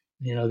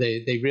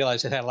 They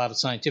realized it had a lot of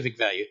scientific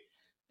value.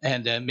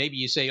 And maybe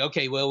you say,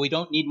 okay, well, we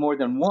don't need more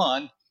than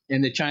one,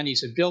 and the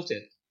Chinese have built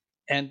it.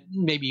 And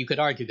maybe you could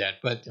argue that,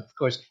 but of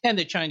course, and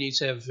the Chinese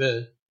have,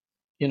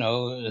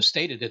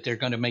 stated that they're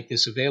going to make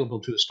this available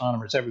to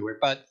astronomers everywhere.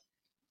 But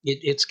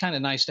it's kind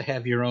of nice to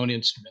have your own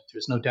instrument.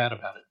 There's no doubt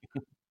about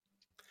it.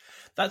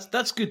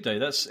 That's good though.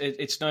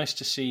 It's nice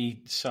to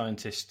see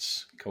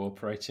scientists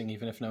cooperating,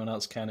 even if no one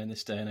else can in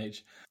this day and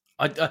age.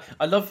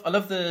 I love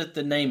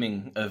the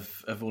naming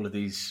of all of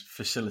these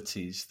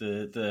facilities.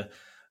 The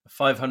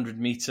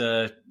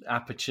 500-meter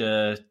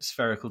aperture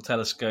spherical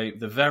telescope,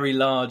 the very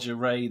large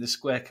array, the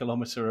square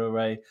kilometer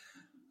array.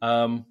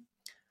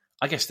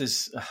 I guess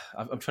there's.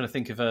 I'm trying to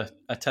think of a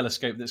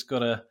telescope that's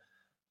got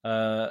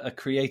a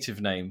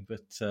creative name,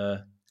 but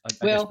I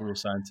guess we're all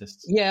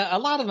scientists. Yeah, a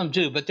lot of them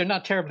do, but they're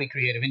not terribly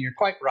creative. And you're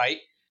quite right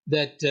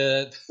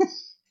that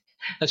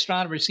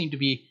astronomers seem to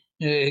be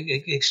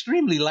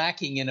extremely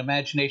lacking in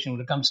imagination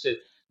when it comes to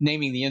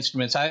naming the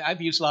instruments.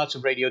 I've used lots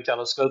of radio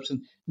telescopes,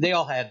 and they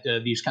all had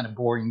these kind of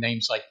boring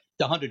names like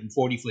the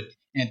 140-foot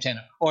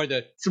antenna or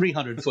the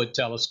 300-foot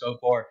telescope,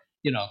 or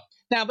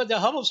Now, but the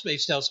Hubble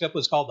Space Telescope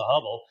was called the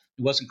Hubble.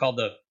 It wasn't called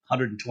the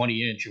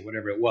 120 inch or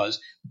whatever it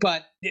was.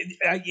 But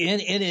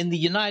in the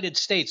United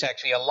States,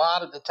 actually, a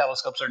lot of the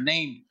telescopes are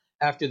named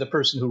after the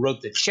person who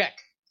wrote the check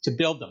to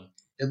build them,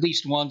 at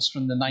least ones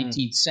from the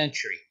 19th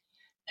century.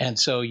 And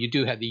so you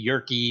do have the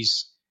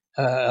Yerkes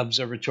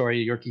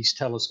Observatory, Yerkes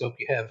telescope.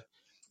 You have,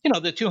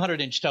 the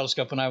 200-inch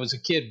telescope when I was a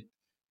kid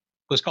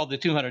was called the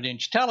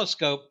 200-inch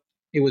telescope.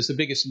 It was the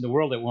biggest in the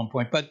world at one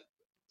point. But,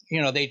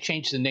 they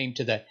changed the name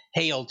to the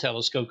Hale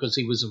telescope because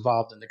he was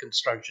involved in the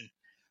construction.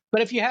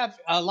 But if you have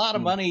a lot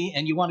of money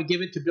and you want to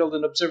give it to build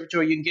an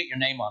observatory, you can get your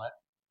name on it.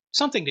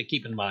 Something to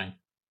keep in mind.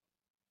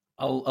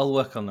 I'll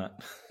work on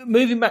that.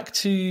 Moving back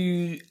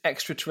to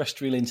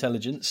extraterrestrial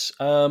intelligence,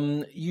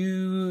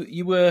 you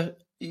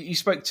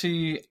spoke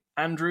to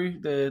Andrew,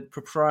 the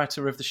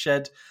proprietor of the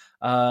shed,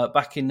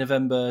 back in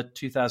November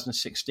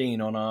 2016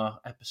 on our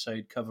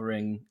episode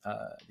covering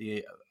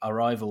the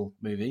Arrival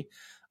movie,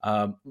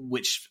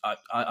 which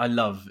I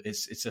love.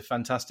 It's a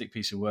fantastic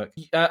piece of work.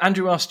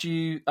 Andrew asked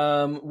you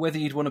whether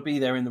you'd want to be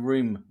there in the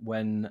room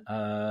when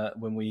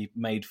we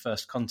made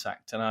first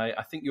contact, and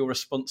I think your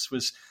response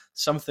was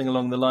something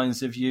along the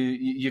lines of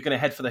you're going to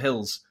head for the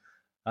hills.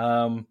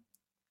 I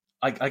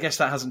guess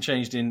that hasn't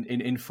changed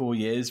in 4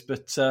 years,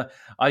 but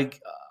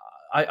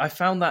I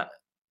found that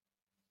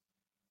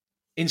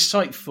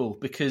insightful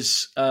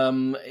because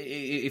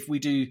if we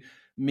do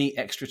meet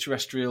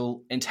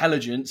extraterrestrial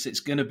intelligence,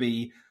 it's going to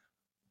be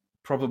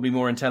probably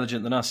more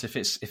intelligent than us if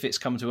it's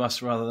come to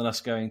us rather than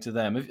us going to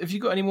them. Have you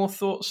got any more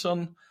thoughts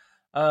on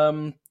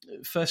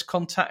first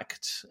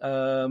contact?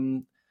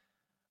 I'm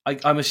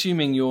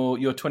assuming your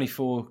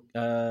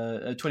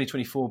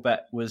 2024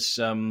 bet was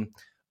on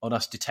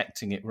us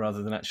detecting it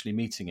rather than actually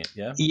meeting it,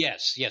 yeah?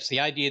 Yes. The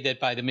idea that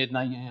by the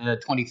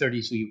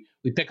mid-2030s we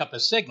pick up a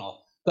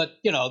signal, but,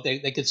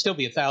 they could still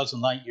be 1,000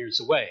 light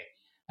years away.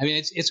 I mean,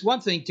 it's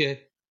one thing to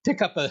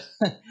pick up a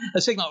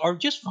signal or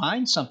just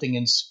find something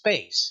in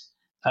space,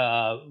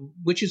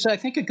 which is, I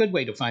think, a good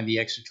way to find the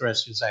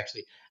extraterrestrials,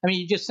 actually. I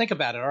mean, you just think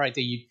about it. All right,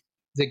 the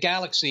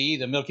galaxy,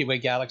 the Milky Way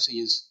galaxy,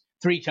 is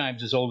 3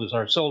 times as old as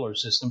our solar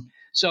system.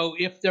 So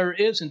if there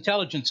is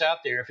intelligence out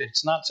there, if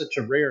it's not such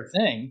a rare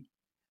thing,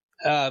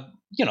 1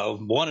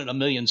 in a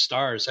million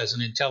stars has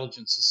an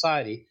intelligent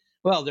society.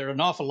 Well, there are an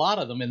awful lot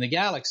of them in the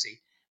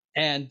galaxy.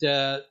 And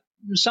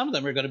some of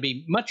them are going to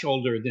be much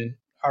older than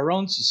our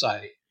own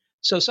society.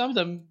 So some of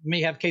them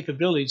may have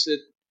capabilities that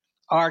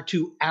are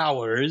to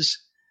ours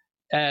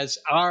as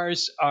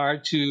ours are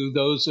to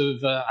those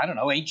of,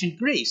 ancient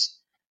Greece.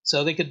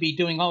 So they could be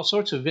doing all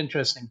sorts of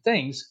interesting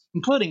things,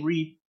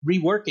 including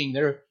reworking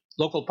their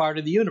local part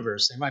of the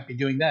universe. They might be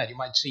doing that. You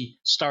might see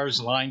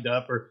stars lined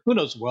up or who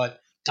knows what,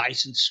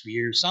 Dyson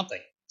sphere, something.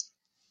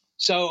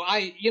 So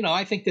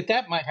I think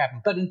that might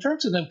happen. But in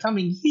terms of them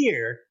coming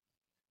here,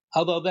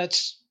 although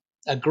that's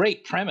a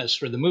great premise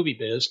for the movie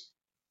biz,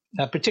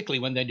 particularly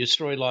when they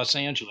destroy Los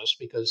Angeles,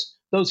 because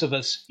those of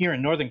us here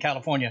in Northern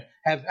California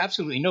have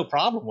absolutely no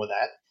problem with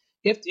that.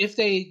 If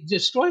they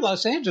destroy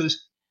Los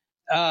Angeles,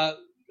 all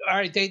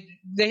right,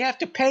 they have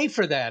to pay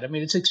for that. I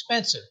mean, it's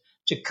expensive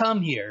to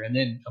come here. And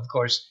then, of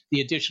course,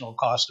 the additional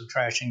cost of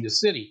trashing the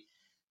city.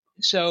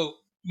 So,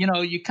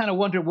 you kind of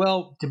wonder,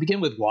 well, to begin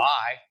with,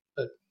 why?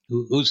 But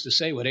who's to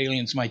say what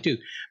aliens might do?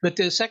 But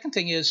the second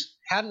thing is,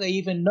 how do they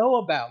even know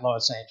about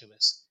Los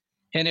Angeles?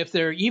 And if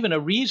they're even a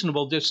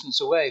reasonable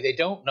distance away, they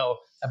don't know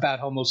about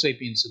Homo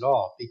sapiens at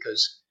all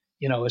because,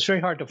 it's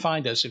very hard to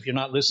find us if you're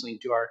not listening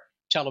to our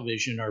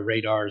television or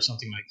radar or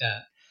something like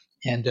that.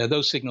 And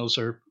those signals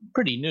are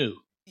pretty new.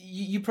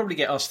 You probably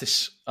get asked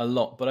this a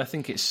lot, but I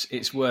think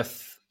it's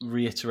worth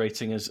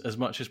reiterating as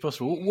much as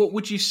possible. What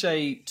would you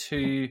say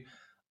to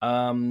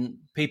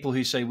people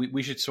who say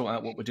we should sort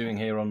out what we're doing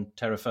here on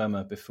terra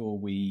firma before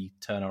we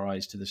turn our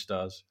eyes to the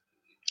stars?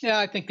 Yeah,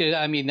 I think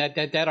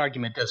that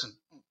argument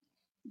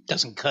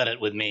doesn't cut it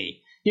with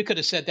me. You could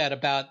have said that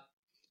about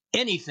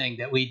anything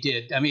that we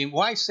did. I mean,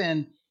 why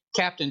send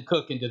Captain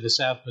Cook into the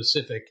South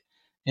Pacific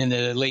in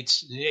the late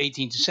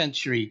 18th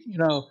century?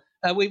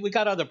 We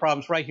got other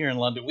problems right here in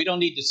London. We don't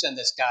need to send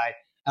this guy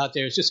out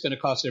there. It's just going to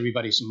cost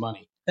everybody some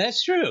money.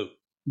 That's true,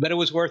 but it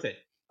was worth it.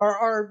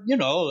 Or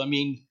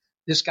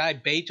this guy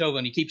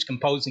Beethoven, he keeps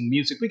composing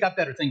music. We got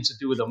better things to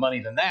do with the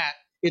money than that.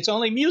 It's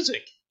only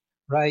music,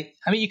 right?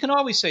 I mean, you can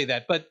always say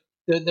that, but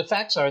the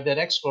facts are that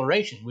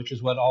exploration, which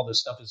is what all this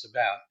stuff is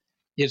about,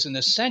 is an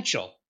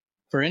essential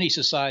for any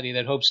society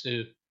that hopes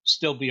to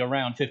still be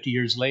around 50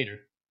 years later.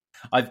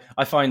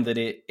 I find that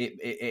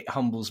it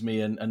humbles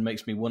me and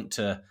makes me want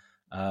to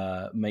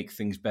make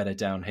things better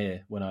down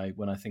here when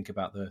I think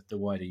about the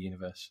wider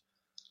universe.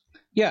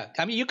 Yeah,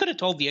 I mean, you could have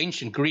told the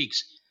ancient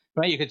Greeks,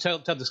 right? You could tell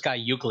this guy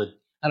Euclid.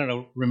 I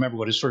don't remember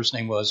what his first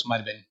name was. Might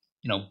have been,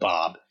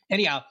 Bob.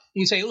 Anyhow,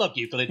 you say, look,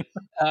 Euclid,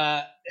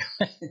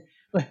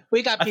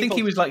 we got people. I think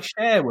he was like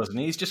Cher, wasn't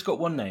he? He's just got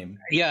one name.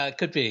 Yeah, it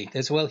could be.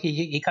 As well,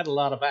 he cut a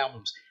lot of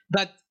albums.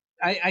 But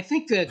I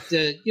think that,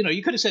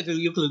 you could have said to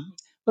Euclid,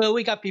 well,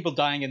 we got people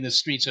dying in the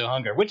streets of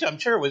hunger, which I'm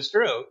sure was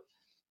true.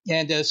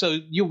 And so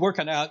you're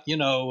working out,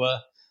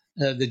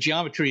 the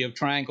geometry of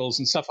triangles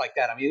and stuff like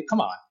that. I mean,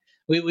 come on.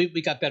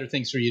 We got better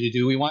things for you to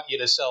do. We want you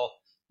to sell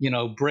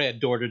bread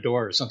door to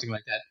door or something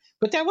like that.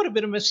 But that would have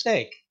been a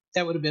mistake.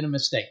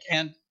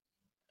 And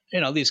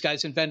these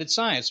guys invented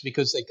science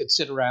because they could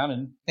sit around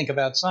and think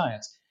about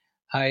science.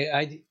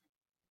 I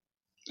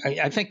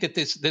think that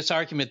this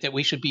argument that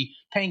we should be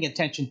paying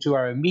attention to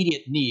our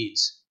immediate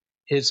needs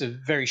is a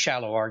very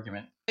shallow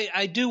argument.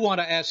 I do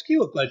want to ask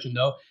you a question,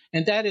 though,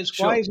 and that is,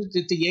 Sure. why is it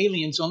that the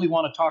aliens only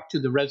want to talk to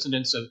the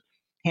residents of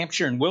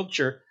Hampshire and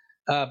Wiltshire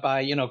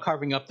by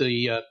carving up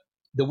the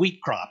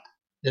wheat crop?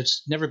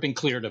 That's never been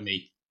clear to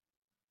me.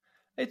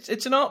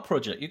 It's an art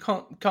project. You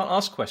can't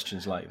ask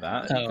questions like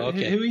that. Oh,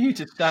 okay. Who are you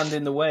to stand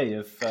in the way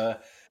of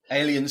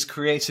aliens'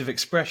 creative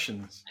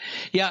expressions?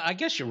 Yeah, I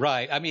guess you're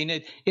right. I mean,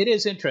 it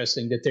is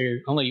interesting that they're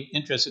only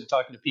interested in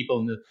talking to people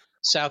in the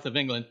south of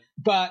England,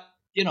 but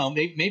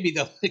maybe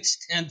they'll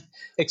extend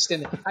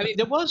it. I mean,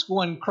 there was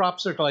one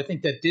crop circle, I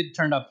think, that did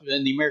turn up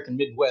in the American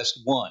Midwest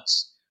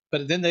once,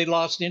 but then they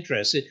lost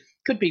interest. It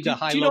could be the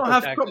high. Do you local not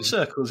have taxes.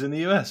 crop circles in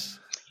the US?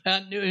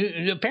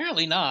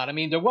 Apparently not. I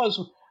mean, there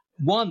was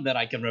one that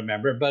I can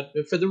remember, but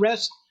for the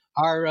rest,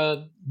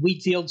 our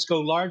wheat fields go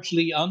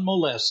largely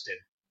unmolested.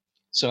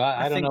 So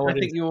I don't know. I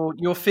think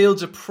your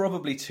fields are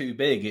probably too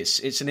big.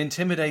 It's an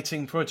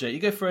intimidating project. You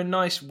go for a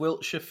nice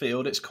Wiltshire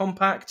field. It's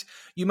compact.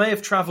 You may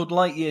have travelled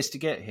light years to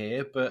get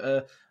here,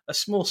 but a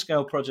small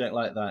scale project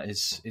like that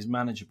is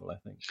manageable, I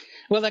think.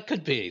 Well, that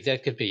could be.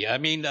 I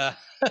mean,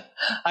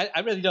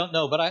 I really don't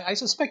know, but I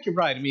suspect you're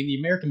right. I mean, the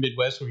American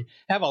Midwest, where we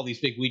have all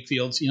these big wheat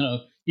fields,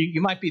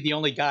 you might be the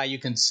only guy you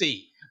can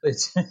see.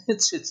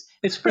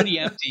 It's pretty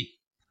empty.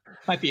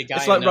 Might be a guy.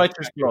 It's like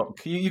writer's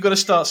block. You got to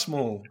start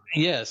small.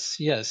 Yes,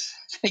 I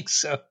think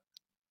so.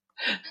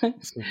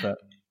 Super.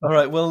 All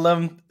right.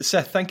 Well,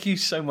 Seth, thank you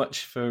so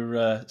much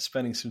for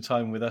spending some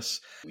time with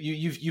us.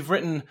 You've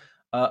written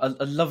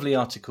a lovely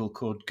article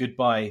called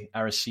 "Goodbye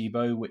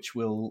Arecibo," which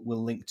we'll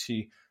link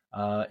to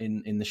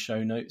in the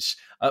show notes.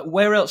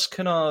 Where else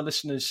can our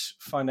listeners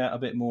find out a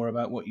bit more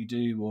about what you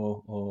do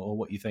or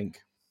what you think?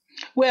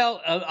 Well,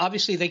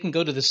 obviously they can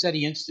go to the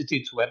SETI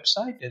Institute's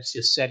website. It's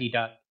just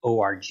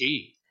SETI.org.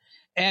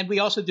 And we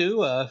also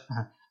do, I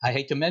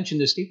hate to mention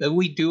this, Steve, but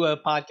we do a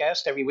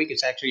podcast every week.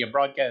 It's actually a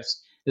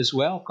broadcast as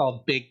well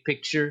called Big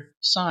Picture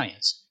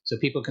Science. So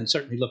people can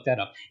certainly look that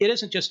up. It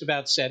isn't just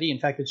about SETI. In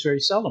fact, it's very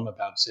seldom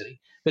about SETI,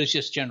 but it's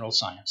just general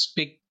science,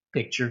 big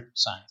picture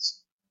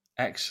science.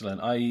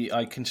 Excellent.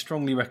 I can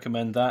strongly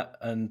recommend that.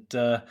 And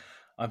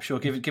I'm sure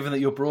given that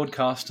you're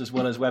broadcast as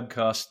well as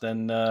webcast,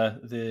 then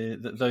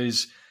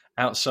those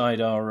outside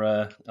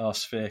our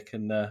sphere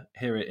can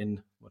hear it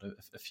in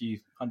a few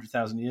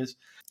 100,000 years.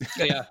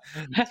 Yeah,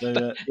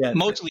 So,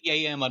 mostly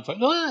AM.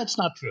 No, that's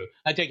not true.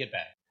 I take it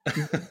back.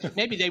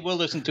 Maybe they will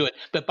listen to it,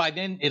 but by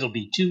then it'll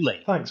be too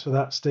late. Thanks for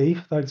that,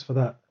 Steve. Thanks for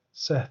that,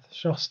 Seth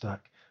Shostak.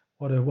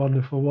 What a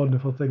wonderful,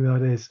 wonderful thing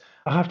that is.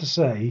 I have to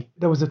say,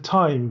 there was a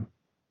time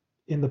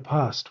in the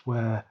past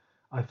where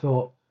I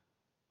thought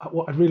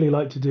what I'd really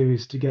like to do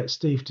is to get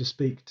Steve to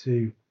speak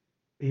to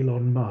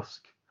Elon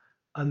Musk.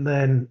 And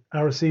then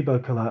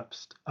Arecibo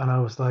collapsed, and I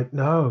was like,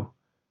 no,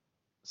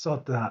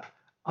 sod that.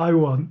 I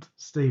want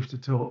Steve to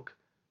talk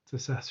to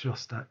Seth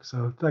Shostak.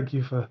 So thank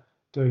you for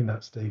doing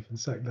that, Steve, and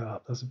setting that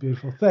up. That's a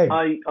beautiful thing.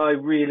 I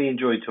really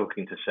enjoyed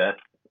talking to Seth.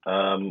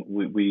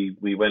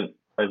 We went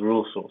over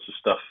all sorts of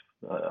stuff,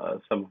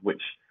 some of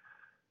which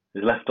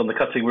is left on the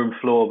cutting room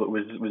floor, but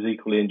was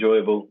equally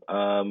enjoyable.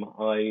 I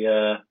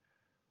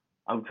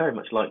would very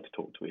much like to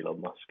talk to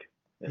Elon Musk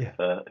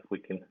if we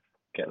can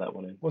get that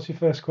one in. What's your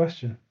first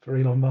question for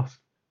Elon Musk?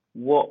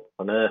 What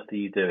on earth are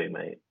you doing,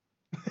 mate?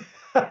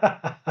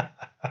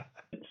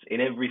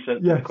 In every sense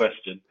of the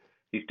question.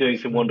 He's doing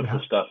some wonderful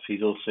stuff.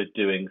 He's also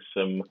doing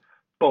some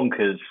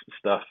bonkers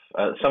stuff.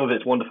 Some of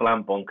it's wonderful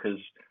and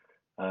bonkers,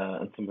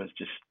 and some of it's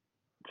just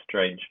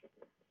strange.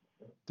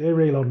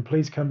 Dear Elon,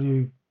 please can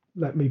you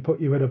let me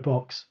put you in a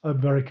box? I'm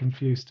very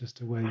confused as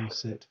to where you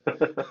sit.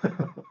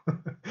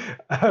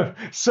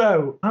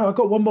 So, I've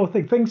got one more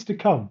thing. Things to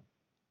come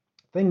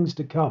in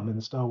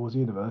the Star Wars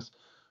universe.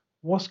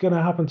 What's going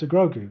to happen to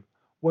Grogu?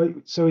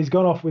 Wait, so he's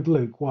gone off with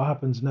Luke. What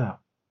happens now?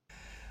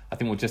 I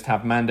think we'll just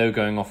have Mando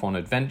going off on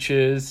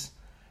adventures.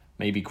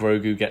 Maybe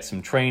Grogu gets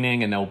some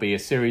training, and there'll be a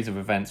series of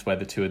events where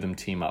the two of them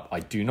team up. I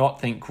do not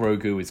think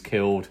Grogu is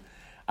killed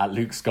at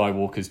Luke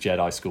Skywalker's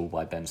Jedi School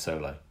by Ben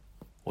Solo.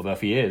 Although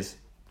if he is,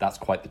 that's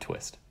quite the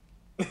twist.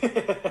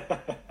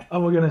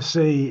 And we're going to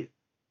see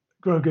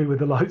Grogu with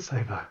the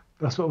lightsaber.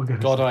 That's what we're going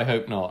to see. God, I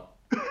hope not.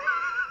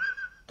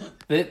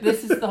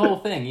 This is the whole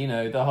thing,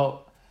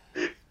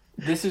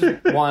 This is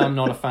why I'm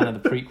not a fan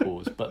of the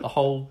prequels, but the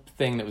whole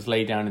thing that was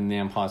laid down in The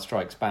Empire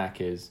Strikes Back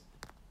is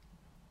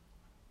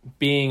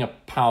being a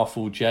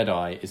powerful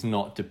Jedi is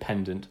not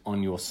dependent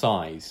on your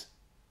size,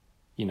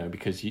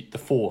 because the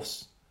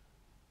Force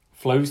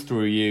flows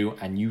through you,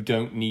 and you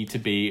don't need to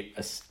be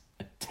a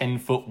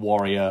 10-foot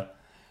warrior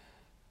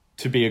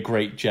to be a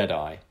great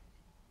Jedi.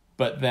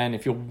 But then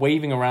if you're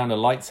waving around a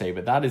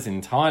lightsaber, that is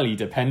entirely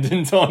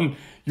dependent on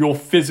your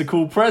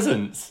physical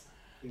presence.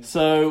 Yeah.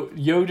 So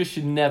Yoda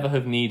should never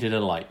have needed a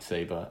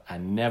lightsaber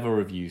and never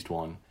have used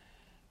one.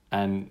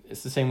 And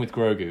it's the same with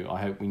Grogu. I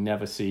hope we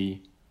never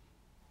see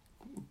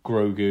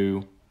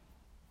Grogu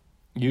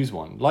use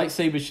one.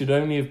 Lightsabers should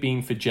only have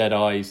been for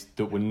Jedis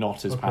that were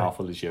not as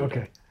powerful as Yoda.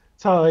 Okay.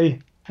 Ty,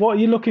 what are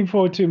you looking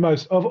forward to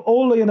most? Of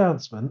all the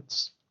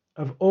announcements,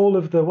 of all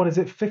of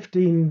the,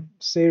 15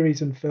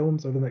 series and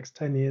films over the next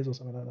 10 years or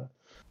something like that?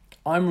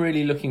 I'm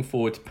really looking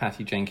forward to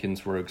Patty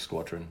Jenkins' Rogue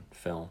Squadron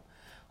film.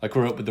 I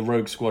grew up with the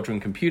Rogue Squadron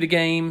computer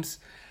games.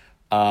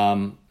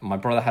 My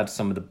brother had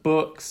some of the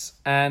books,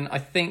 and I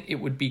think it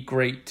would be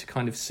great to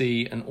kind of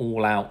see an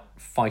all-out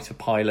fighter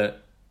pilot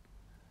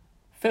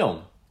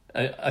film.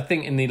 I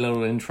think in the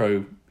little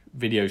intro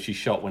video she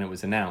shot when it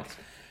was announced,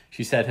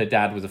 she said her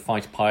dad was a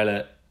fighter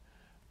pilot.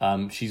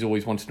 She's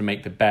always wanted to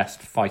make the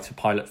best fighter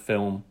pilot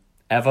film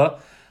ever.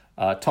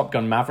 Top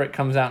Gun Maverick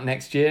comes out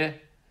next year.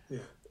 Yeah.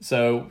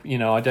 So,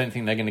 I don't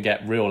think they're going to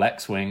get real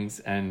X-Wings.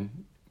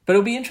 But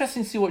it'll be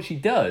interesting to see what she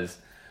does.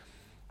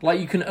 Like,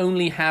 you can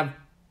only have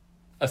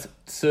a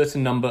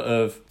certain number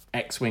of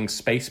X-Wing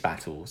space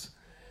battles.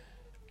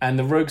 And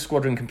the Rogue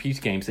Squadron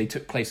computer games, they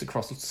took place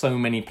across so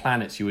many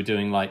planets. You were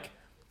doing, like,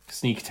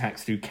 sneak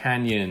attacks through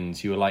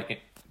canyons. You were,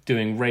 like,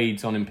 doing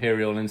raids on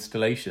Imperial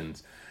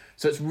installations.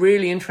 So it's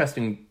really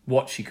interesting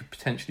what she could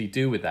potentially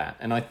do with that.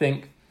 And I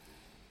think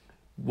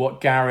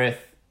what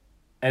Gareth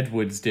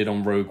Edwards did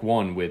on Rogue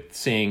One with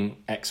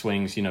seeing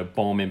X-Wings,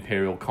 bomb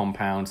Imperial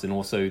compounds and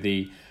also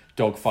the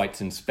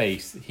dogfights in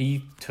space,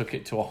 he took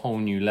it to a whole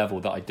new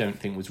level that I don't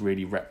think was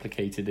really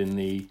replicated in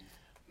the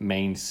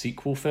main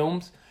sequel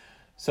films.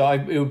 So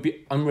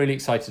I'm really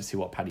excited to see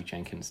what Patty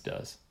Jenkins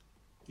does.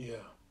 Yeah.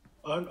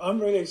 I'm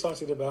really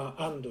excited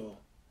about Andor.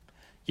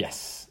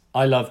 Yes.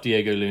 I love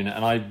Diego Luna,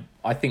 and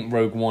I think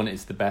Rogue One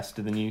is the best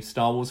of the new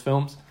Star Wars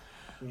films.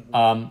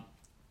 Mm-hmm.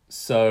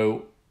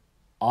 So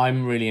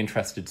I'm really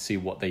interested to see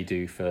what they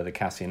do for the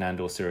Cassian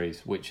Andor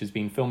series, which has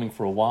been filming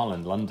for a while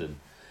in London.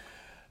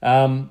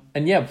 And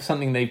yeah,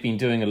 something they've been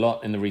doing a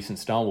lot in the recent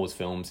Star Wars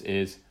films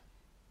is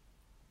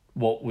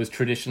what was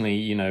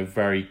traditionally,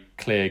 very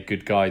clear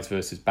good guys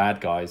versus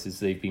bad guys, is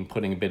they've been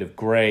putting a bit of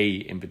grey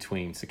in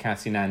between. So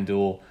Cassian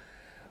Andor,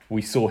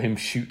 we saw him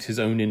shoot his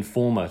own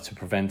informer to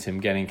prevent him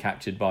getting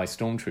captured by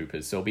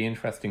stormtroopers. So it'll be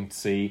interesting to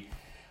see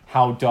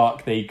how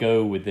dark they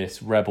go with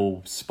this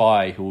rebel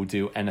spy who will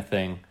do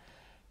anything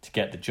to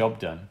get the job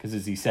done. Because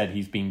as he said,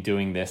 he's been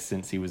doing this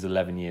since he was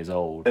 11 years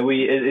old.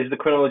 Is the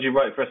chronology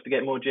right for us to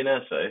get more Jyn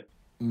Erso?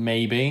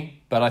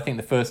 Maybe, but I think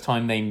the first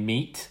time they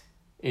meet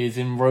is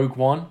in Rogue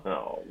One.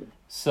 Oh.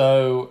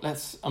 So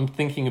I'm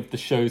thinking of the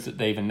shows that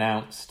they've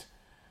announced.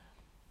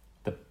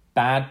 The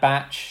Bad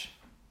Batch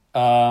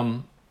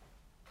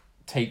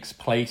takes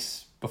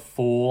place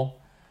before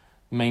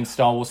the main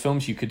Star Wars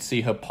films. You could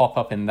see her pop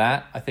up in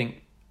that. I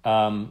think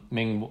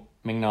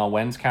Ming-Na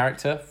Wen's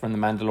character from The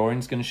Mandalorian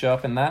is going to show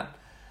up in that.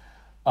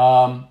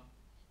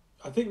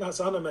 I think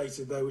that's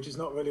animated, though, which is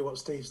not really what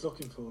Steve's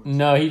looking for.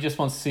 No, he just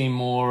wants to see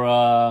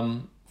more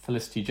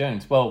Felicity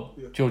Jones. Well,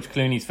 yeah. George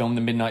Clooney's film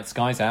The Midnight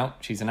Sky's out.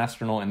 She's an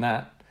astronaut in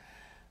that.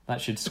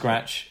 That should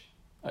scratch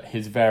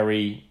his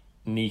very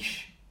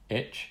niche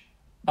itch.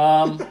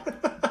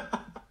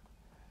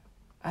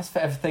 As for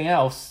everything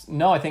else,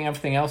 no, I think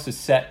everything else is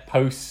set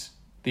post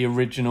the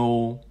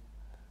original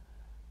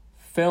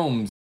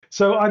films.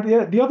 So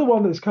the other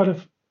one that's kind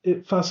of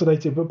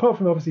fascinating, but apart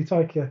from obviously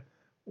Taika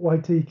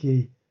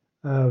Waititi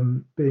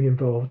being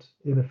involved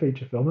in a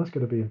feature film, that's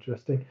going to be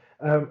interesting,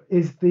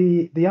 is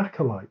the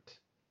Acolyte,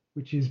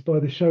 which is by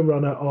the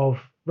showrunner of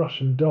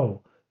Russian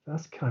Doll.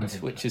 That's kind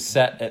of which is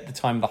set at the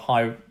time of the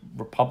High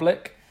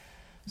Republic.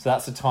 So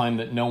that's a time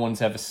that no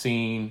one's ever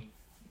seen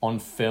on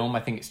film. I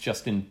think it's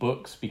just in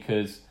books,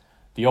 because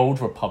the Old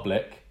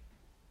Republic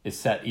is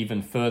set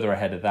even further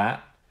ahead of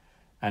that.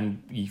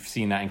 And you've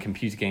seen that in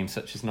computer games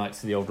such as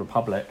Knights of the Old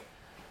Republic.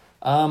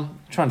 Trying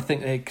to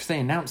think, because they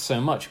announced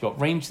so much. You've got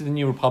Rangers of the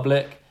New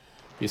Republic,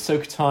 the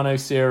Ahsoka Tano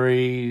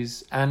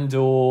series,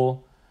 Andor,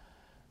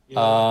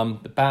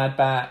 the Bad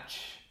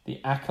Batch,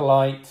 the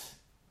Acolyte.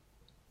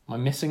 Am I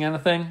missing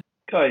anything?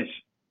 Guys,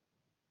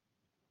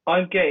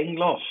 I'm getting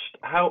lost.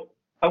 How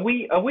are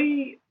we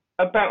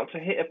about to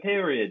hit a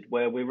period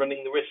where we're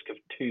running the risk of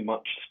too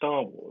much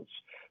Star Wars?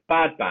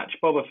 Bad Batch,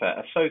 Boba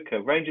Fett,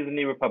 Ahsoka, Rangers of the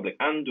New Republic,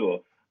 Andor,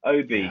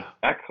 Obi,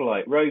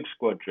 Acolyte, Rogue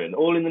Squadron,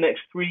 all in the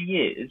next 3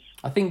 years.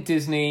 I think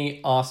Disney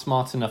are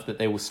smart enough that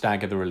they will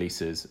stagger the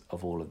releases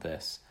of all of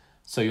this,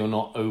 so you're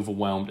not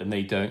overwhelmed and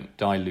they don't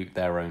dilute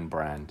their own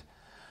brand.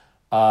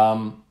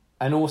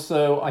 And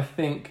also, I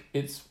think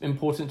it's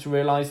important to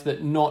realise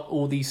that not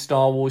all these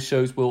Star Wars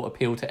shows will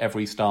appeal to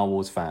every Star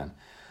Wars fan.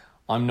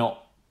 I'm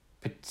not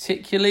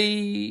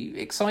particularly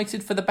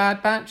excited for the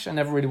Bad Batch. I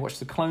never really watched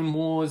the Clone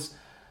Wars.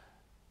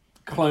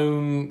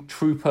 Clone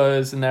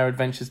Troopers and their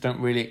adventures don't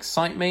really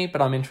excite me, but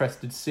I'm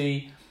interested to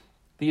see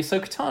the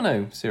Ahsoka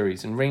Tano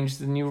series and Rangers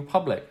of the New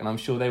Republic, and I'm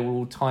sure they will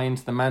all tie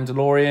into the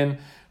Mandalorian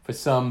for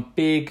some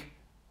big,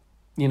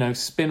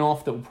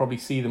 spin-off that will probably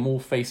see them all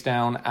face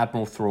down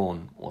Admiral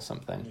Thrawn or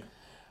something.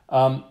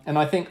 Yeah. And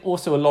I think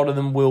also a lot of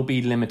them will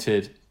be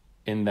limited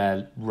in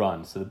their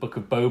run. So the Book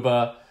of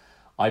Boba,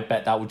 I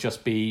bet that will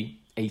just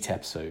be 8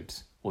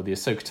 episodes, or the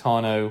Ahsoka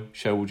Tano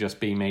show will just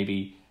be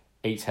maybe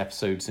 8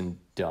 episodes and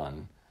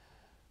done.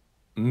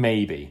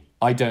 Maybe.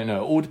 I don't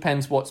know. It all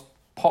depends what's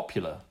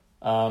popular.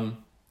 And,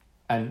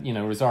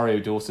 Rosario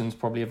Dawson's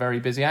probably a very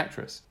busy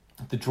actress.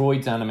 The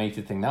Droids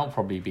animated thing, that'll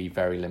probably be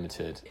very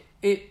limited.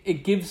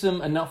 It gives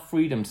them enough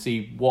freedom to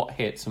see what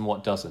hits and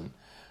what doesn't.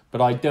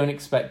 But I don't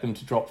expect them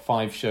to drop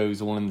 5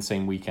 shows all in the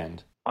same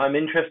weekend. I'm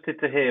interested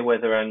to hear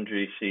whether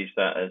Andrew sees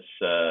that as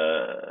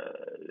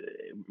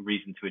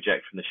reason to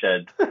eject from the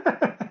shed.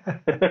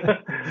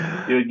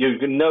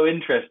 You've got no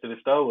interest in a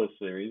Star Wars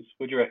series.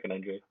 What do you reckon,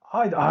 Andrew?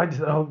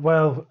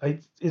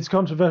 It's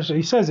controversial.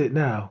 He says it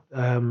now.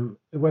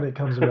 When it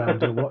comes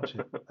around, he'll watch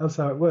it. That's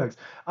how it works.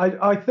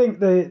 I think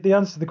the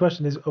answer to the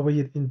question is, are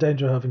we in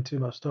danger of having too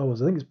much Star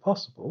Wars? I think it's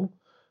possible,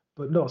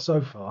 but not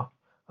so far.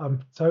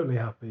 I'm totally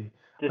happy.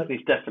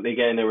 Disney's definitely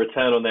getting a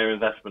return on their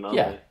investment, aren't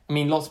they? I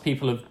mean, lots of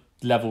people have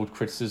levelled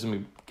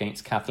criticism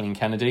against Kathleen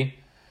Kennedy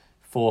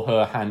for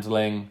her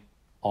handling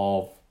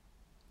of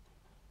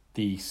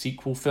the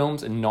sequel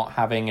films and not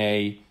having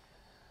a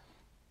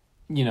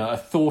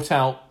thought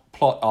out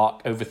plot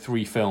arc over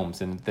 3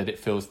 films, and that it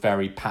feels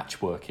very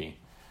patchworky.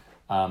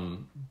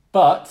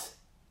 But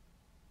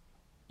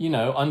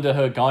under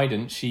her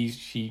guidance,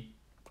 she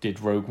did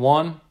Rogue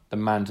One, The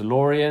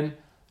Mandalorian.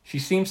 She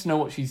seems to know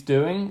what she's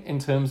doing in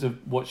terms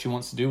of what she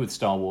wants to do with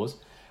Star Wars,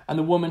 and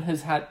the woman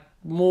has had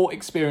more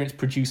experience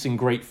producing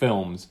great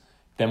films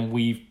than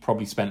we've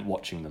probably spent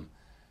watching them.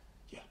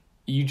 Yeah.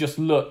 You just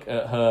look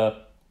at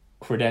her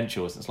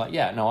credentials, it's like,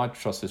 I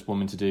trust this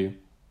woman to do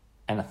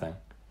anything.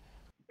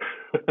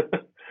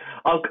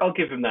 I'll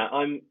give him that.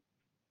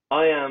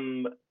 I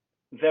am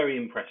very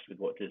impressed with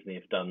what Disney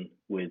have done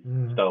with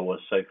Star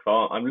Wars so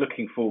far. I'm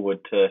looking forward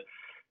to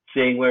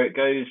seeing where it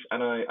goes,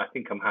 and I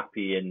think I'm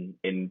happy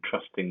in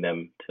trusting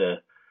them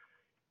to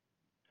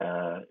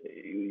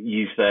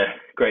use their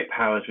great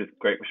powers with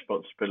great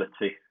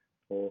responsibility,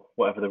 or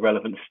whatever the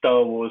relevant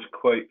Star Wars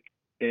quote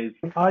is.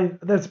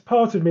 There's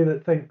part of me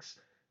that thinks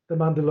The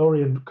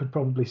Mandalorian could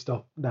probably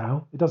stop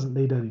now. It doesn't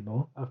need any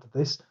more after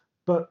this,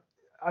 but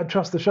I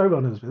trust the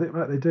showrunners with it.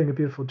 Right, they're doing a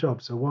beautiful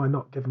job, so why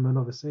not give them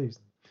another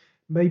season?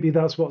 Maybe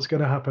that's what's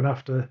going to happen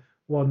after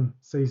one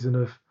season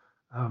of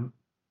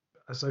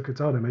Ahsoka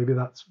Tano. Maybe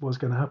that's what's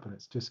going to happen.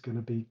 It's just going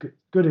to be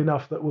good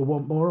enough that we'll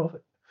want more of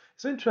it.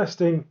 It's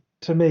interesting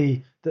to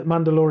me that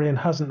Mandalorian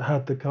hasn't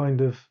had the kind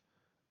of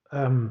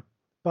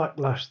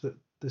backlash that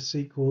the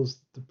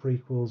sequels, the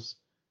prequels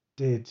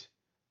did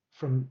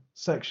from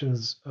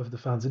sections of the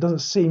fans. It doesn't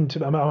seem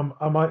to.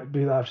 I might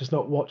be that I've just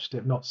not watched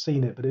it, not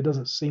seen it, but it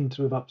doesn't seem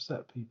to have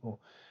upset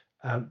people.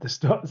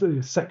 The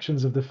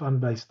sections of the fan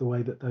base the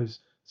way that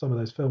some of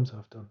those films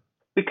have done.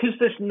 Because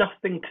there's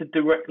nothing to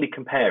directly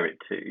compare it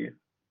to.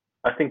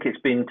 I think it's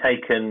been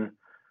taken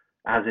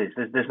as is.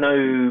 There's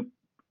no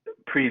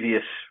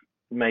previous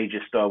major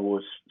Star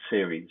Wars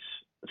series,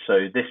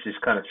 so this is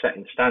kind of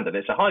setting the standard.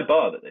 It's a high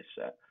bar that they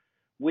set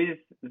with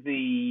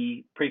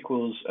the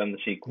prequels and the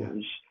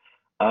sequels.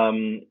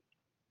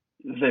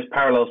 There's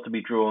parallels to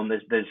be drawn.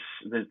 There's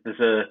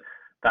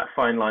that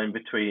fine line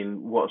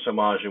between what's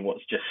homage and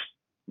what's just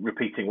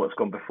repeating what's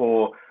gone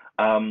before.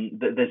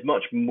 There's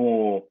much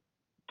more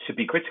to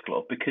be critical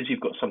of because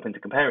you've got something to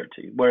compare it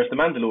to. Whereas The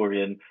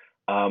Mandalorian,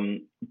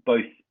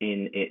 both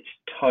in its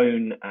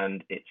tone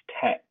and its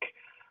tech,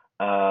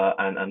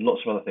 and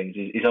lots of other things,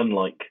 is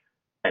unlike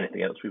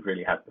anything else we've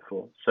really had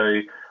before.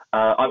 So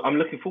I'm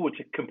looking forward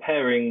to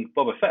comparing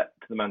Boba Fett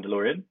to The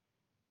Mandalorian.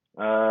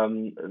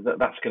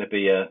 That's going to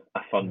be a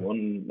fun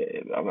one.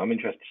 I'm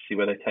interested to see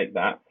where they take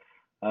that.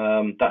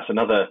 That's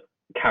another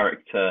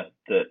character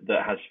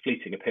that has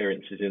fleeting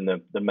appearances in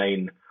the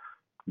main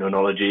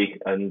chronology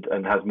and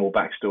has more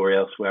backstory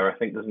elsewhere, I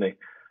think, doesn't he?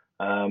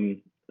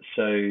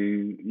 So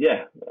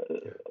yeah,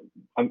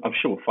 I'm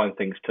sure we'll find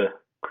things to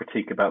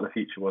critique about the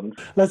future ones.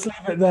 Let's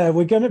leave it there.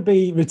 We're going to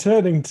be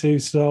returning to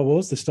Star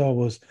Wars, the Star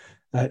Wars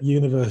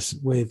universe,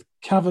 with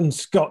Cavan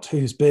Scott,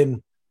 who's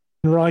been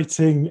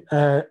writing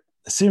a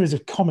series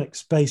of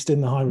comics based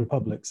in the High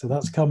Republic. So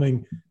that's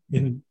coming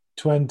in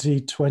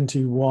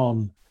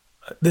 2021.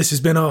 This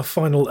has been our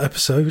final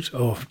episode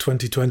of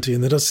 2020,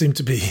 and there does seem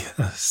to be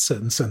a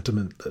certain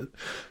sentiment that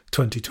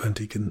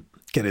 2020 can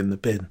get in the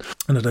bin,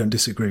 and I don't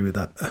disagree with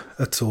that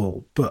at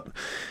all. But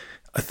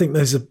I think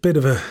there's a bit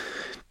of a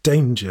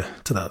danger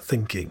to that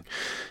thinking,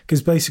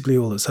 because basically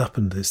all that's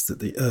happened is that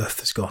the Earth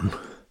has gone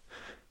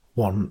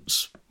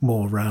once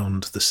more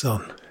round the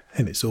sun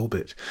in its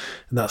orbit,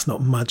 and that's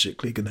not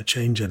magically going to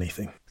change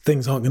anything.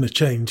 Things aren't going to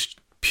change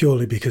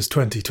purely because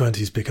 2020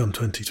 has become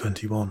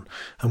 2021,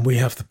 and we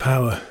have the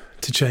power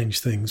to change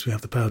things. We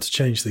have the power to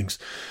change things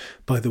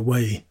by the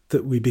way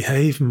that we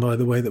behave and by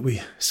the way that we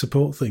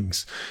support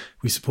things.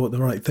 We support the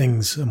right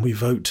things and we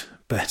vote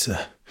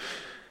better.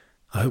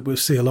 I hope we'll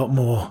see a lot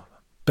more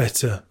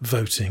better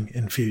voting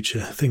in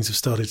future. Things have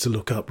started to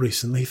look up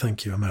recently,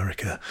 thank you,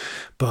 America.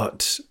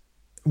 But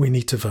we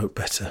need to vote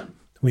better.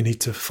 We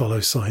need to follow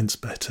science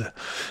better.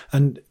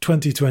 And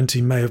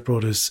 2020 may have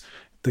brought us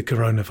the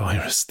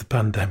coronavirus, the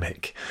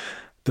pandemic,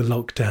 the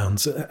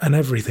lockdowns and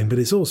everything, but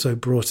it's also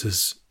brought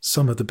us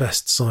some of the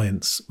best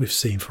science we've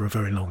seen for a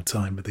very long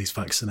time with these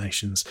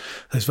vaccinations.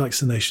 Those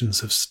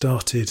vaccinations have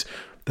started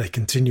they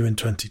continue in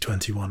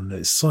 2021.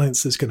 It's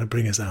science that's going to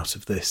bring us out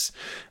of this.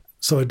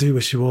 So I do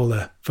wish you all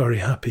a very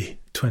happy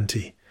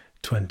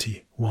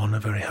 2021, a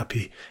very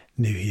happy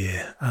new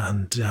year.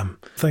 And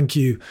thank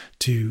you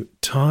to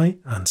Ty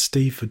and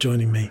Steve for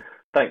joining me.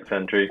 Thanks,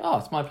 Andrew. Oh,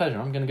 it's my pleasure.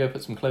 I'm going to go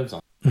put some clothes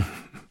on.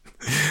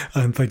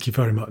 And thank you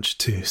very much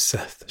to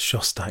Seth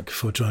Shostak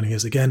for joining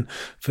us again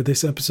for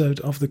this episode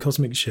of The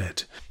Cosmic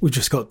Shed. We've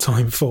just got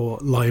time for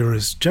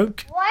Lyra's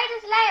joke. Why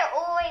does Leia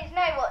always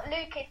know what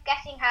Luke is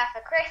getting her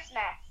for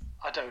Christmas?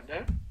 I don't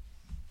know.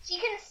 She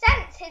can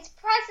sense his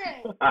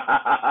presence.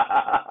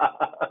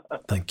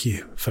 Thank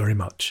you very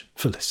much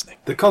for listening.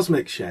 The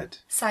Cosmic Shed.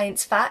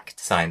 Science fact.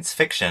 Science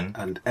fiction.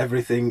 And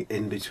everything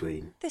in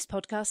between. This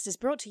podcast is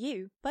brought to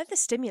you by the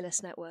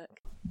Stimulus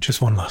Network.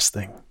 Just one last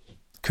thing.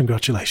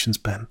 Congratulations,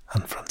 Ben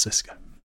and Francisco.